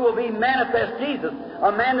gift will do will be manifest Jesus.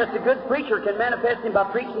 A man that's a good preacher can manifest Him by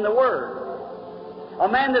preaching the Word. A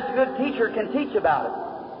man that's a good teacher can teach about it.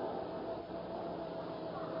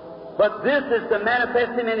 But this is to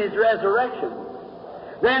manifest Him in His resurrection.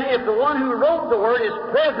 Then if the one who wrote the Word is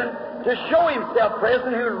present to show Himself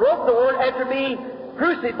present, who wrote the Word after being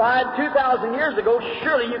crucified 2,000 years ago,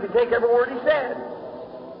 surely you can take every word He said.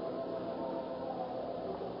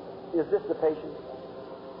 Is this the patient?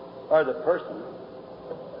 Or the person?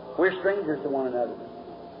 We're strangers to one another.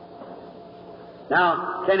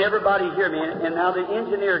 Now, can everybody hear me? And now the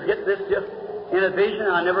engineer gets this just in a vision.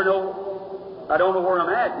 I don't know where I'm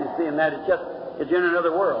at, you see, and that it's in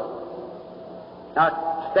another world.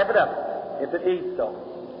 Now, step it up, if it needs so.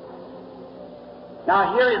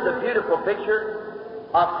 Now, here is a beautiful picture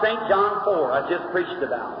of St. John 4 I just preached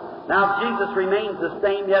about. Now, Jesus remains the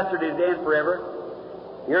same yesterday, today, and forever.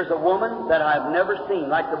 Here's a woman that I've never seen,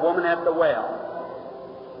 like the woman at the well.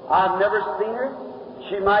 I've never seen her.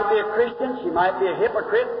 She might be a Christian. She might be a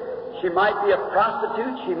hypocrite. She might be a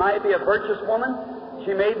prostitute. She might be a virtuous woman.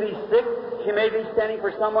 She may be sick. She may be standing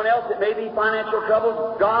for someone else. It may be financial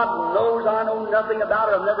troubles. God knows I know nothing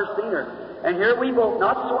about her. I've never seen her. And here we both,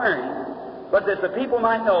 not swearing, but that the people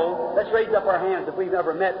might know, let's raise up our hands if we've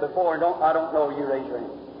never met before. And I don't know you, raise your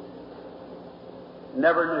hand.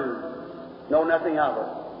 Never knew. Know nothing of her.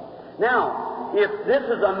 Now, if this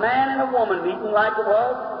is a man and a woman meeting like it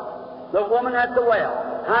was, the woman at the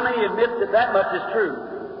well, how many admit that much is true?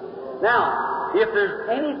 Now, if there's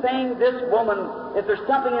anything if there's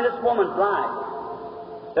something in this woman's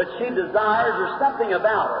life that she desires or something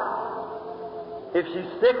about her, if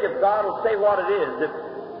she's sick, if God will say what it is,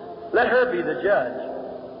 let her be the judge.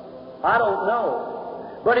 I don't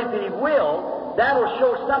know. But if He will, that will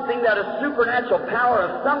show something that a supernatural power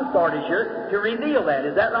of some sort is here to reveal that.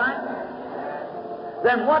 Is that right?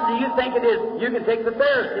 Then what do you think it is? You can take the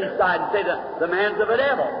Pharisee side and say the man's of a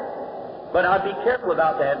devil. But I'd be careful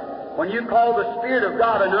about that. When you call the Spirit of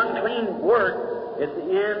God an unclean word, it's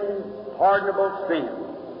unpardonable sin.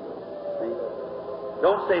 See?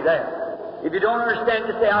 Don't say that. If you don't understand,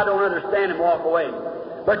 just say, I don't understand, and walk away.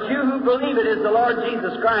 But you who believe it is the Lord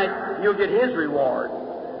Jesus Christ, you'll get His reward.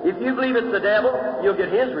 If you believe it's the devil, you'll get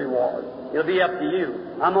his reward. It'll be up to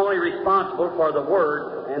you. I'm only responsible for the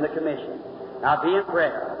Word and the commission. Now be in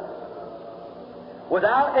prayer.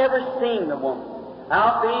 Without ever seeing the woman,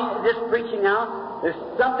 out being just preaching out, there's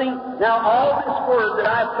something. Now all this Word that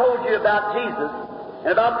I've told you about Jesus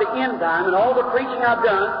and about the end time and all the preaching I've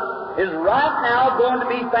done is right now going to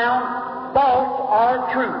be found false or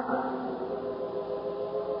true.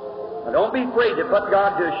 Now don't be afraid to put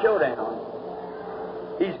God to a showdown.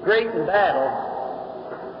 He's great in battle.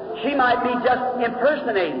 She might be just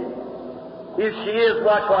impersonating. If she is,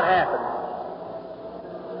 watch what happens.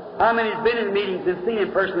 How many's been in meetings and seen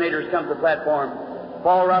impersonators come to the platform,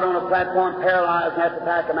 fall right on the platform, paralyzed, and have to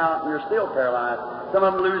pack them out, and they're still paralyzed. Some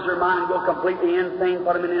of them lose their mind and go completely insane,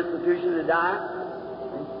 put them in an institution to die.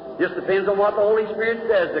 Just depends on what the Holy Spirit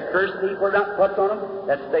says. The curse He puts on them,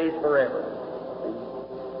 that stays forever.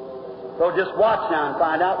 So just watch now and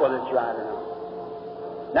find out whether it's right or not.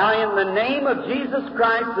 Now, in the name of Jesus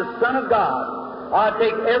Christ, the Son of God, I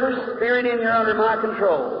take every spirit in here under my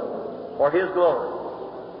control for His glory.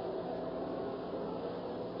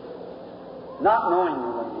 Not knowing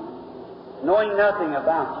you, lady, knowing nothing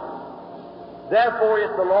about you. Therefore,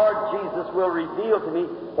 if the Lord Jesus will reveal to me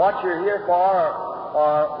what you're here for,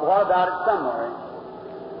 or what about it somewhere,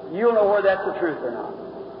 you'll know whether that's the truth or not.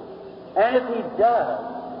 And if He does,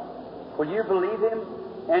 will you believe Him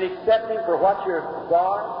and accept Him for what you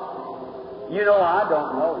are? You know I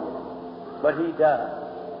don't know you, but He does.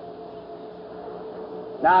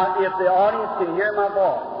 Now, if the audience can hear my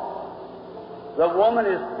voice, the woman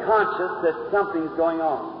is conscious that something's going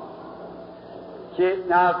on.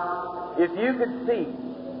 Now, if you could see,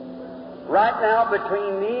 right now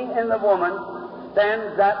between me and the woman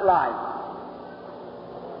stands that light.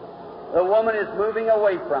 The woman is moving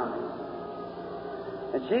away from me.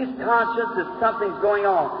 And she's conscious that something's going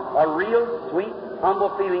on. A real, sweet,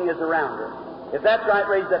 humble feeling is around her. If that's right,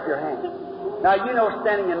 raise up your hand. Now, you know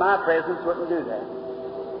standing in my presence wouldn't do that.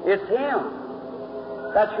 It's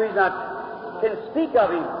Him. That's the reason I can speak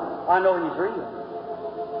of Him. I know He's real.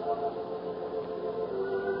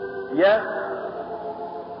 Yes,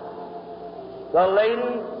 the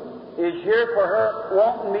lady is here for her,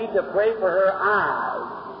 wanting me to pray for her eyes,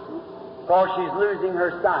 because she's losing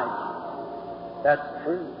her sight. That's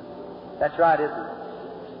true. That's right, isn't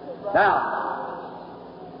it? Now,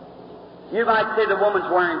 you might say the woman's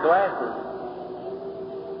wearing glasses.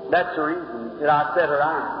 That's the reason that I said her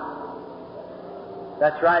eyes.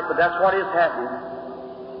 That's right, but that's what is happening,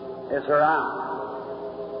 is her eyes.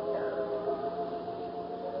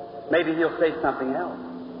 Maybe he'll say something else.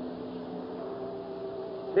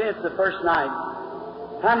 Then it's the first night.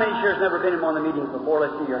 How many here has never been in one of the meetings before?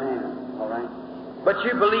 Let's see your hand. All right. But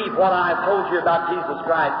you believe what I have told you about Jesus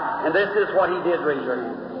Christ, and this is what He did. Raise your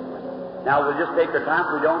hand. Now we'll just take our time.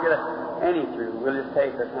 If we don't get any through, we'll just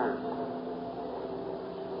take our time.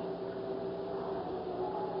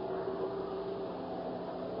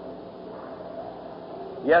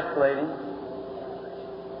 Yes, lady.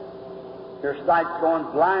 Your sight's going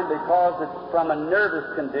blind because it's from a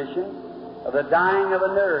nervous condition of the dying of a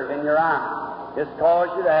nerve in your eye. It's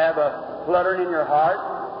caused you to have a fluttering in your heart.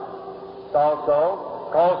 It's also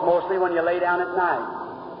caused mostly when you lay down at night.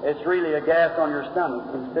 It's really a gas on your stomach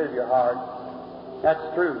instead of your heart. That's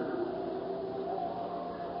true.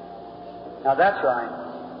 Now that's right.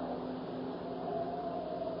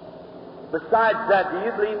 Besides that, do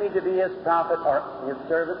you believe me to be His prophet or His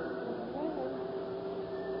servant?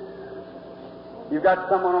 You've got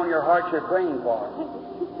someone on your heart you're praying for.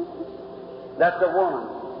 That's a woman.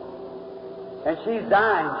 And she's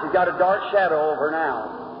dying. She's got a dark shadow over her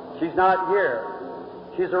now. She's not here.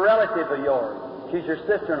 She's a relative of yours. She's your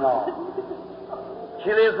sister-in-law.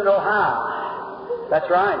 She lives in Ohio. That's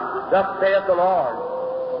right. Thus saith the Lord.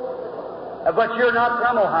 But you're not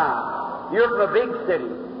from Ohio. You're from a big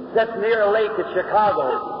city. Sits near a lake at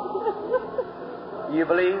Chicago. You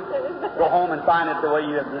believe? Go home and find it the way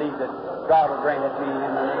you have believed it. God will bring it to you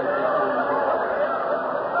in the name of Jesus.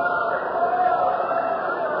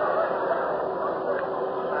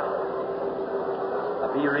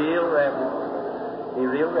 Be real reverent. Be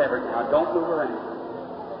real reverent. Now, don't move around.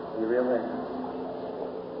 Be real reverent.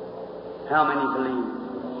 How many believe?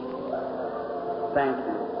 Thank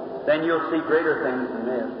you. Then you'll see greater things than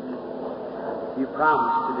this. You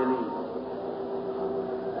promise to believe.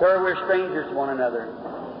 Sir, we're strangers to one another.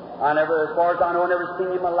 I never, as far as I know, never seen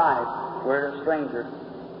you in my life. We're strangers.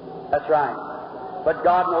 That's right. But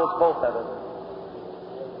God knows both of us.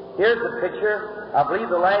 Here's the picture. I believe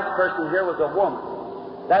the last person here was a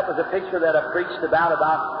woman. That was a picture that I preached about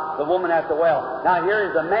the woman at the well. Now here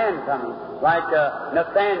is a man coming, like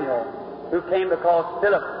Nathaniel, who came because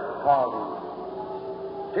Philip called him.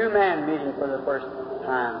 Two men meeting for the first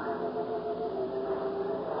time.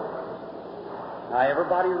 Now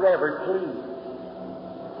everybody reverent, please.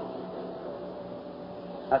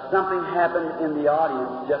 Now something happened in the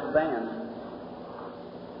audience just then.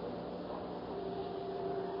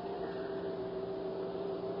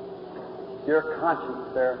 You're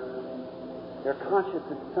conscious, sir. You're conscious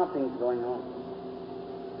that something's going on.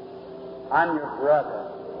 I'm your brother.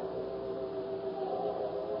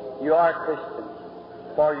 You are a Christian,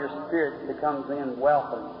 for your spirit becomes in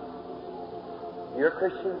welcome. You're a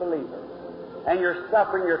Christian believer. And your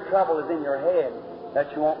suffering, your trouble is in your head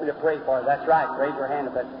that you want me to pray for. That's right. Raise your hand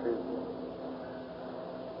if that's true.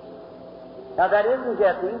 Now that isn't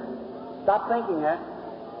guessing. Stop thinking that.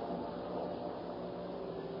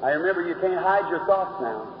 I remember you can't hide your thoughts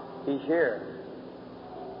now. He's here.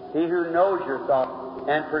 He who knows your thoughts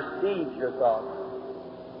and perceives your thoughts.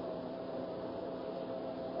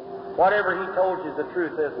 Whatever He told you is the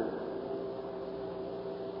truth, isn't it?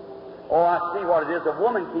 Oh, I see what it is. A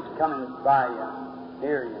woman keeps coming by you,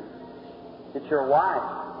 near you. It's your wife.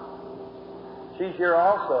 She's here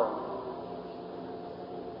also.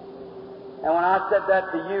 And when I said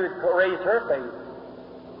that to you, it raised her faith.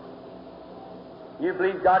 You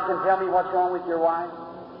believe God can tell me what's wrong with your wife?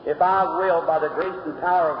 If I will, by the grace and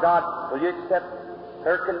power of God, will you accept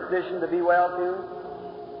her condition to be well too?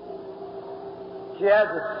 She has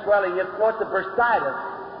a swelling. It's what's a bursitis.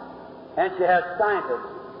 And she has sinus.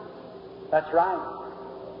 That's right.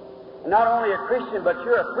 Not only a Christian, but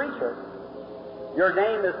you're a preacher. Your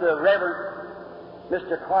name is the Reverend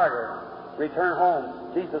Mr. Carter. Return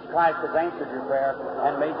home. Jesus Christ has answered your prayer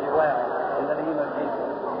and made you well. In the name of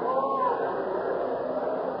Jesus.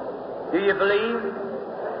 Do you believe?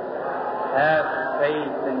 Have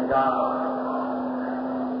faith in God.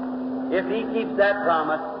 If He keeps that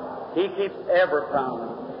promise, He keeps every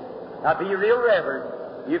promise. Now be real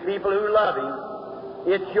reverent, you people who love Him.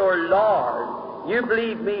 It's your Lord. You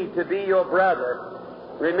believe me to be your brother.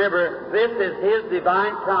 Remember, this is His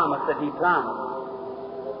divine promise that He promised.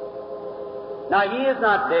 Now, he is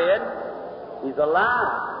not dead. He's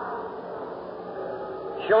alive.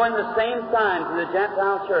 Showing the same sign to the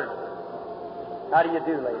Gentile church. How do you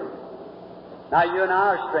do, ladies? Now, you and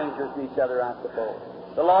I are strangers to each other, I suppose.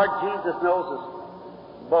 The Lord Jesus knows us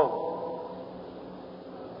both.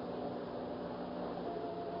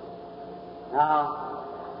 Now,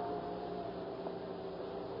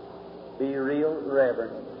 be real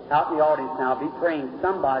reverent. Out in the audience now, be praying.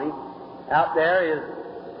 Somebody out there is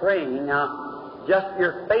praying. Now, just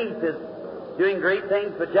your faith is doing great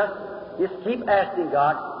things, but just keep asking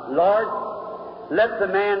God, Lord, let the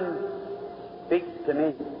man speak to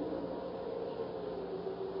me.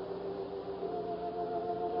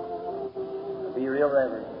 Be real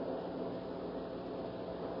reverent.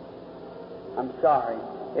 I'm sorry.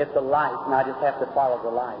 It's a light, and I just have to follow the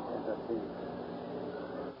light as I see it.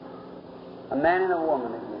 A man and a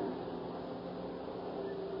woman again.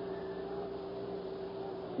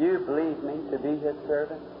 You believe me to be His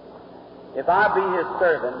servant? If I be His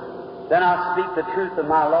servant, then I speak the truth of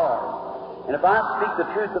my Lord. And if I speak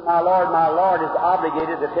the truth of my Lord is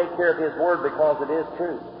obligated to take care of His word because it is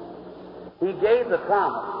truth. He gave the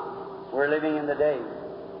promise. We're living in the days.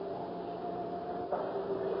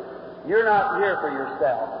 You're not here for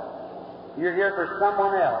yourself. You're here for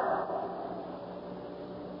someone else.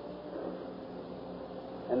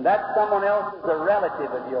 And that someone else is a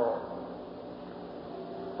relative of yours.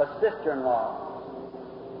 A sister-in-law.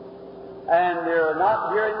 And they're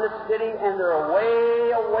not here in the city, and they're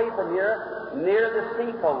away from here, near the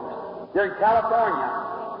seacoast. They're in California,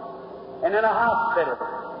 and in a hospital.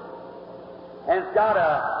 And it's got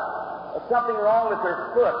something wrong with their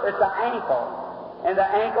foot. It's an ankle. And the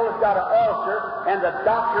ankle has got an ulcer, and the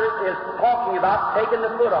doctor is talking about taking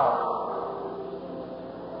the foot off.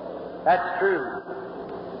 That's true.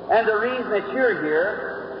 And the reason that you're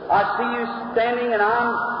here, I see you standing, and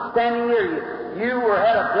I'm standing near you. You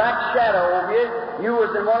had a black shadow over you. You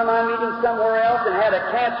was in one of my meetings somewhere else and had a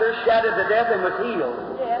cancer, shattered to death, and was healed.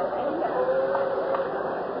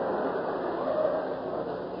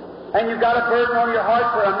 And you've got a burden on your heart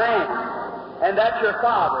for a man, and that's your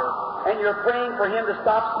father. And you're praying for him to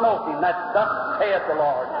stop smoking. That's thus saith the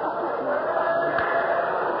Lord.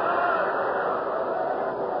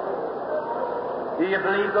 Do you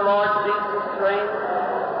believe the Lord Jesus reigns?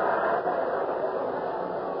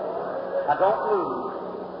 Now don't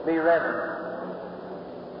move. Be reverent.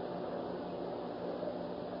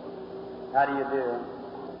 How do you do?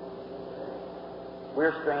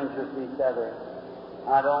 We're strangers to each other.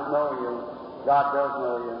 I don't know you. God does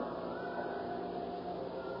know you.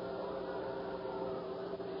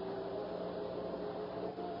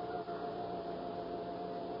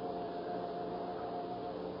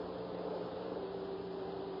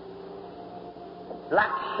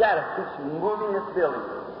 Black shadow keeps moving this building.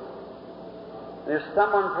 There's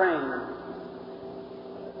someone praying,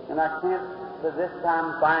 and I can't for this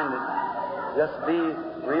time find it. Just be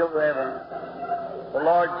real reverent. The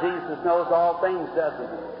Lord Jesus knows all things, doesn't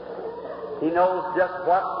He? He knows just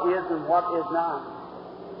what is and what is not.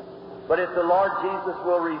 But if the Lord Jesus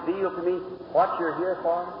will reveal to me what you're here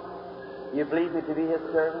for, you believe me to be His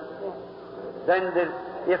servant? Then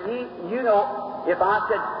if I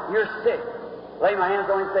said, you're sick, lay my hands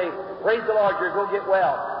on him and say, praise the Lord, you're going to get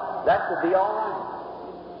well. That would be all right.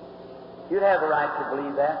 You'd have a right to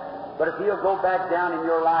believe that. But if He'll go back down in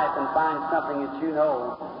your life and find something that you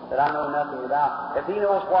know that I know nothing about, if He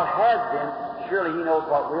knows what has been, surely He knows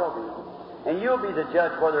what will be. And you'll be the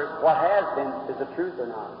judge whether what has been is the truth or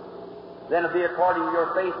not. Then it'll be according to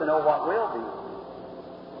your faith to know what will be.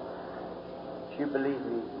 You believe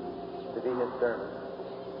me to be His servant.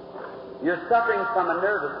 You're suffering from a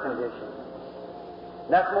nervous condition.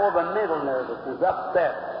 That's more of a mental nervousness,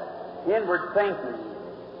 upset, inward thinking,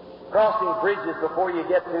 crossing bridges before you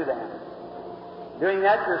get to them. Doing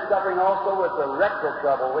that, you're suffering also with the rectal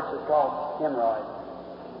trouble, which is called hemorrhoid.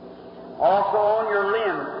 Also on your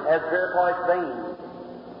limbs as varicose veins.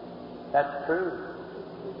 That's true.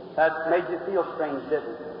 That made you feel strange, didn't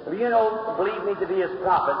it? If you believe me to be His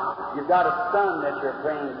prophet, you've got a son that you're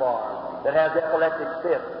praying for that has epileptic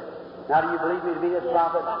fits. Now, do you believe me to be His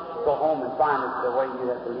prophet? Go home and find it the way you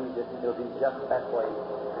have believed it. It'll be just that way.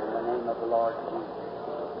 In the name of the Lord Jesus.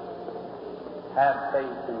 Have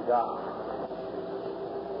faith in God.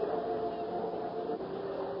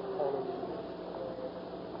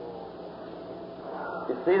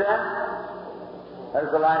 You see that?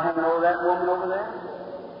 There's the light hanging over that woman over there.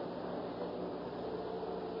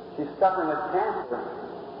 She's suffering with cancer.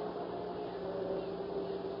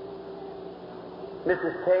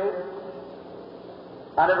 Mrs. Cade,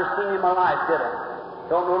 I've never seen you in my life, did I?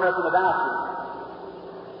 Don't know nothing about you.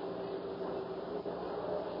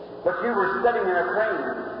 But you were sitting there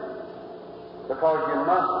praying because you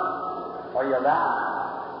must or you'll die.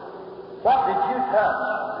 What did you touch?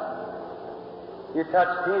 You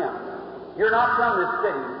touched Him. You're not from this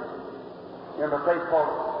city. You're in a place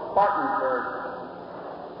called Spartanburg.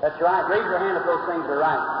 That's right. Raise your hand if those things are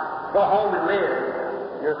right. Go home and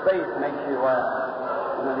live. Your faith makes you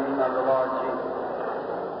well. In the name of the Lord Jesus.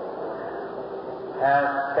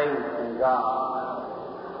 Have faith in God.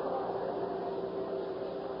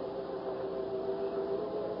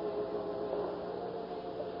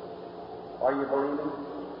 Are you believing?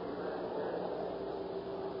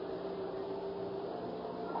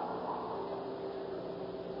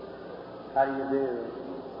 How do you do?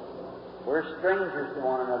 We're strangers to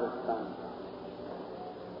one another, son.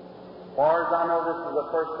 As far as I know, this is the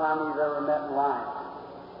first time we've ever met in life.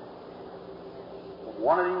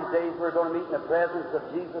 One of these days we're going to meet in the presence of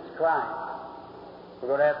Jesus Christ. We're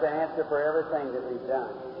going to have to answer for everything that we've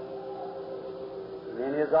done. And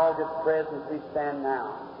in His august presence we stand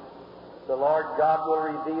now. The Lord God will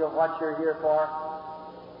reveal what you're here for.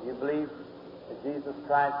 You believe that Jesus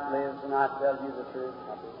Christ lives, and I tell you the truth.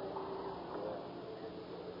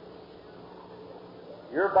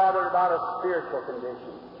 You're bothered about a spiritual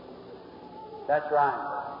condition. That's right.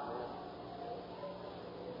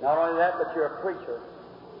 Not only that, but you're a preacher.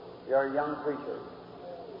 You're a young preacher.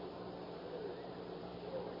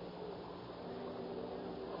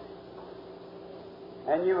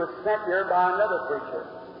 And you were sent here by another preacher.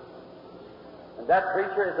 And that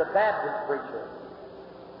preacher is a Baptist preacher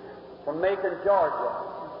from Macon, Georgia.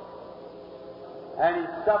 And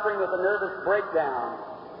he's suffering with a nervous breakdown.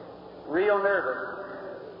 Real nervous.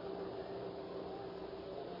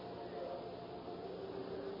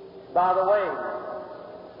 By the way,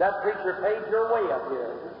 that preacher paid your way up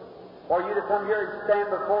here for you to come here and stand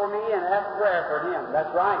before me and ask prayer for him. That's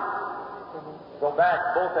right. Go back,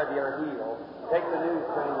 both of you are healed. Take the news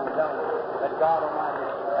to him and tell him that God Almighty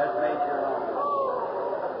has made you wrong.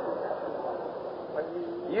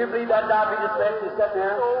 You believe that diabetes test is sitting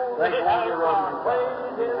there? Think on your road.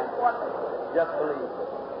 Just believe.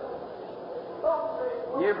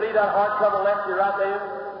 You believe that heart trouble left you right there?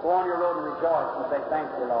 Go on your road and rejoice and say, thank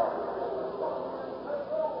you, Lord.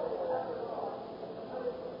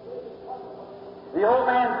 The old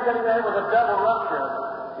man sitting there with a double rupture.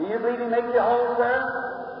 Do you believe He makes you whole, sir?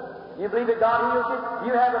 You believe that God heals you?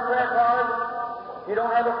 You have a prayer card. You don't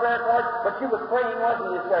have a prayer card, but you was praying,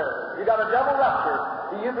 wasn't you, sir? You got a double rupture.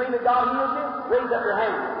 Do you believe that God heals you? Raise up your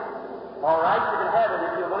hand. All right, you can have it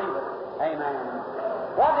if you believe it. Amen.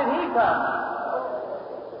 What did He touch?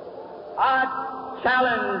 I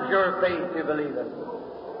challenge your faith to believe it.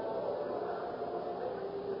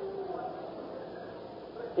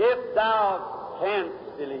 If thou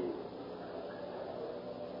canst believe.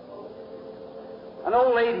 An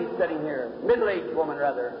old lady sitting here, middle-aged woman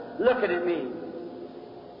rather, looking at me.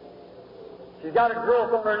 She's got a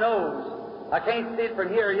growth on her nose. I can't see it from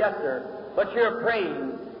here, yes, sir. But you're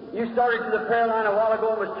praying. You started to the prayer line a while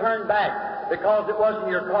ago and was turned back because it wasn't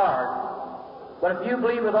your card. But if you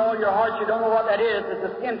believe with all your heart, you don't know what that is,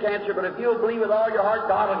 it's a skin cancer, but if you'll believe with all your heart,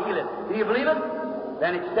 God will heal it. Do you believe it?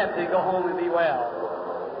 Then accept it, go home and be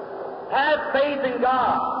well. Have faith in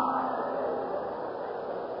God.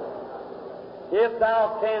 If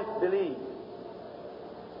thou canst believe.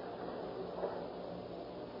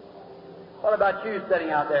 What about you sitting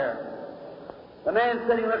out there? The man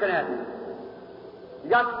sitting looking at me. You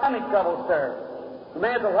got stomach trouble, sir. The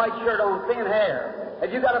man with a white shirt on, thin hair.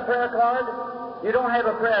 Have you got a prayer card? You don't have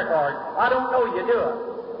a prayer card. I don't know you do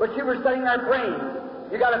it. But you were sitting there praying.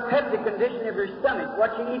 You got a peptic condition of your stomach.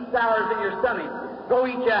 What you eat sours in your stomach. Go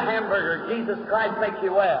eat you a hamburger. Jesus Christ makes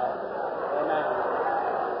you well. Amen.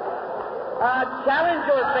 I challenge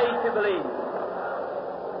your faith to believe.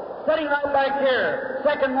 Sitting right back here,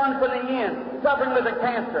 second one from the end, suffering with a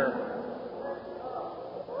cancer.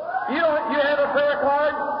 You have a prayer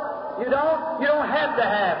card? You don't? You don't have to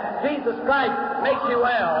have. Jesus Christ makes you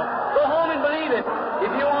well. Go home and believe it.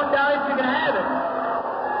 If you won't doubt it, you can have it.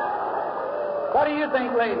 What do you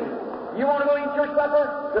think, lady? You want to go eat church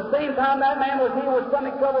supper? The same time that man was healed with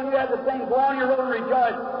stomach trouble, you had the same. Go on your road and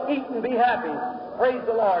rejoice. Eat and be happy. Praise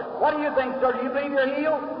the Lord. What do you think, sir? Do you believe you're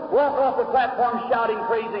healed? Walk off the platform shouting,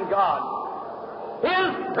 praising God.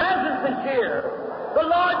 His presence is here. The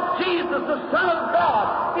Lord Jesus, the Son of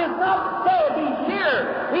God, is not dead. He's here.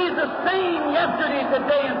 He's the same yesterday,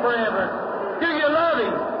 today, and forever. Do you love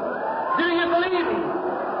Him? Do you believe Him?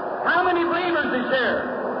 How many believers is there?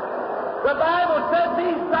 The Bible says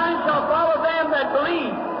these signs shall follow them that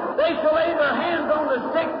believe. They shall lay their hands on the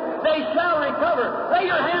sick. They shall recover. Lay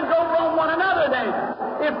your hands over on one another then.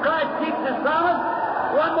 If Christ keeps His promise,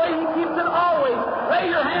 one way, He keeps it always. Lay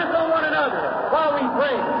your hands on one another while we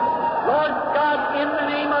pray. Lord God, in the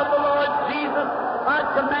name of the Lord Jesus, I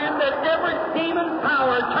command that every demon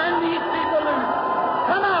power turn these people loose.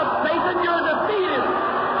 Come out, Satan, you're defeated.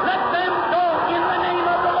 Let them go in the name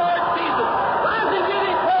of the Lord Jesus. Rise and give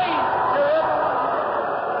Him praise.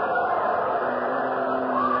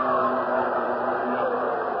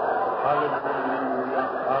 Hallelujah.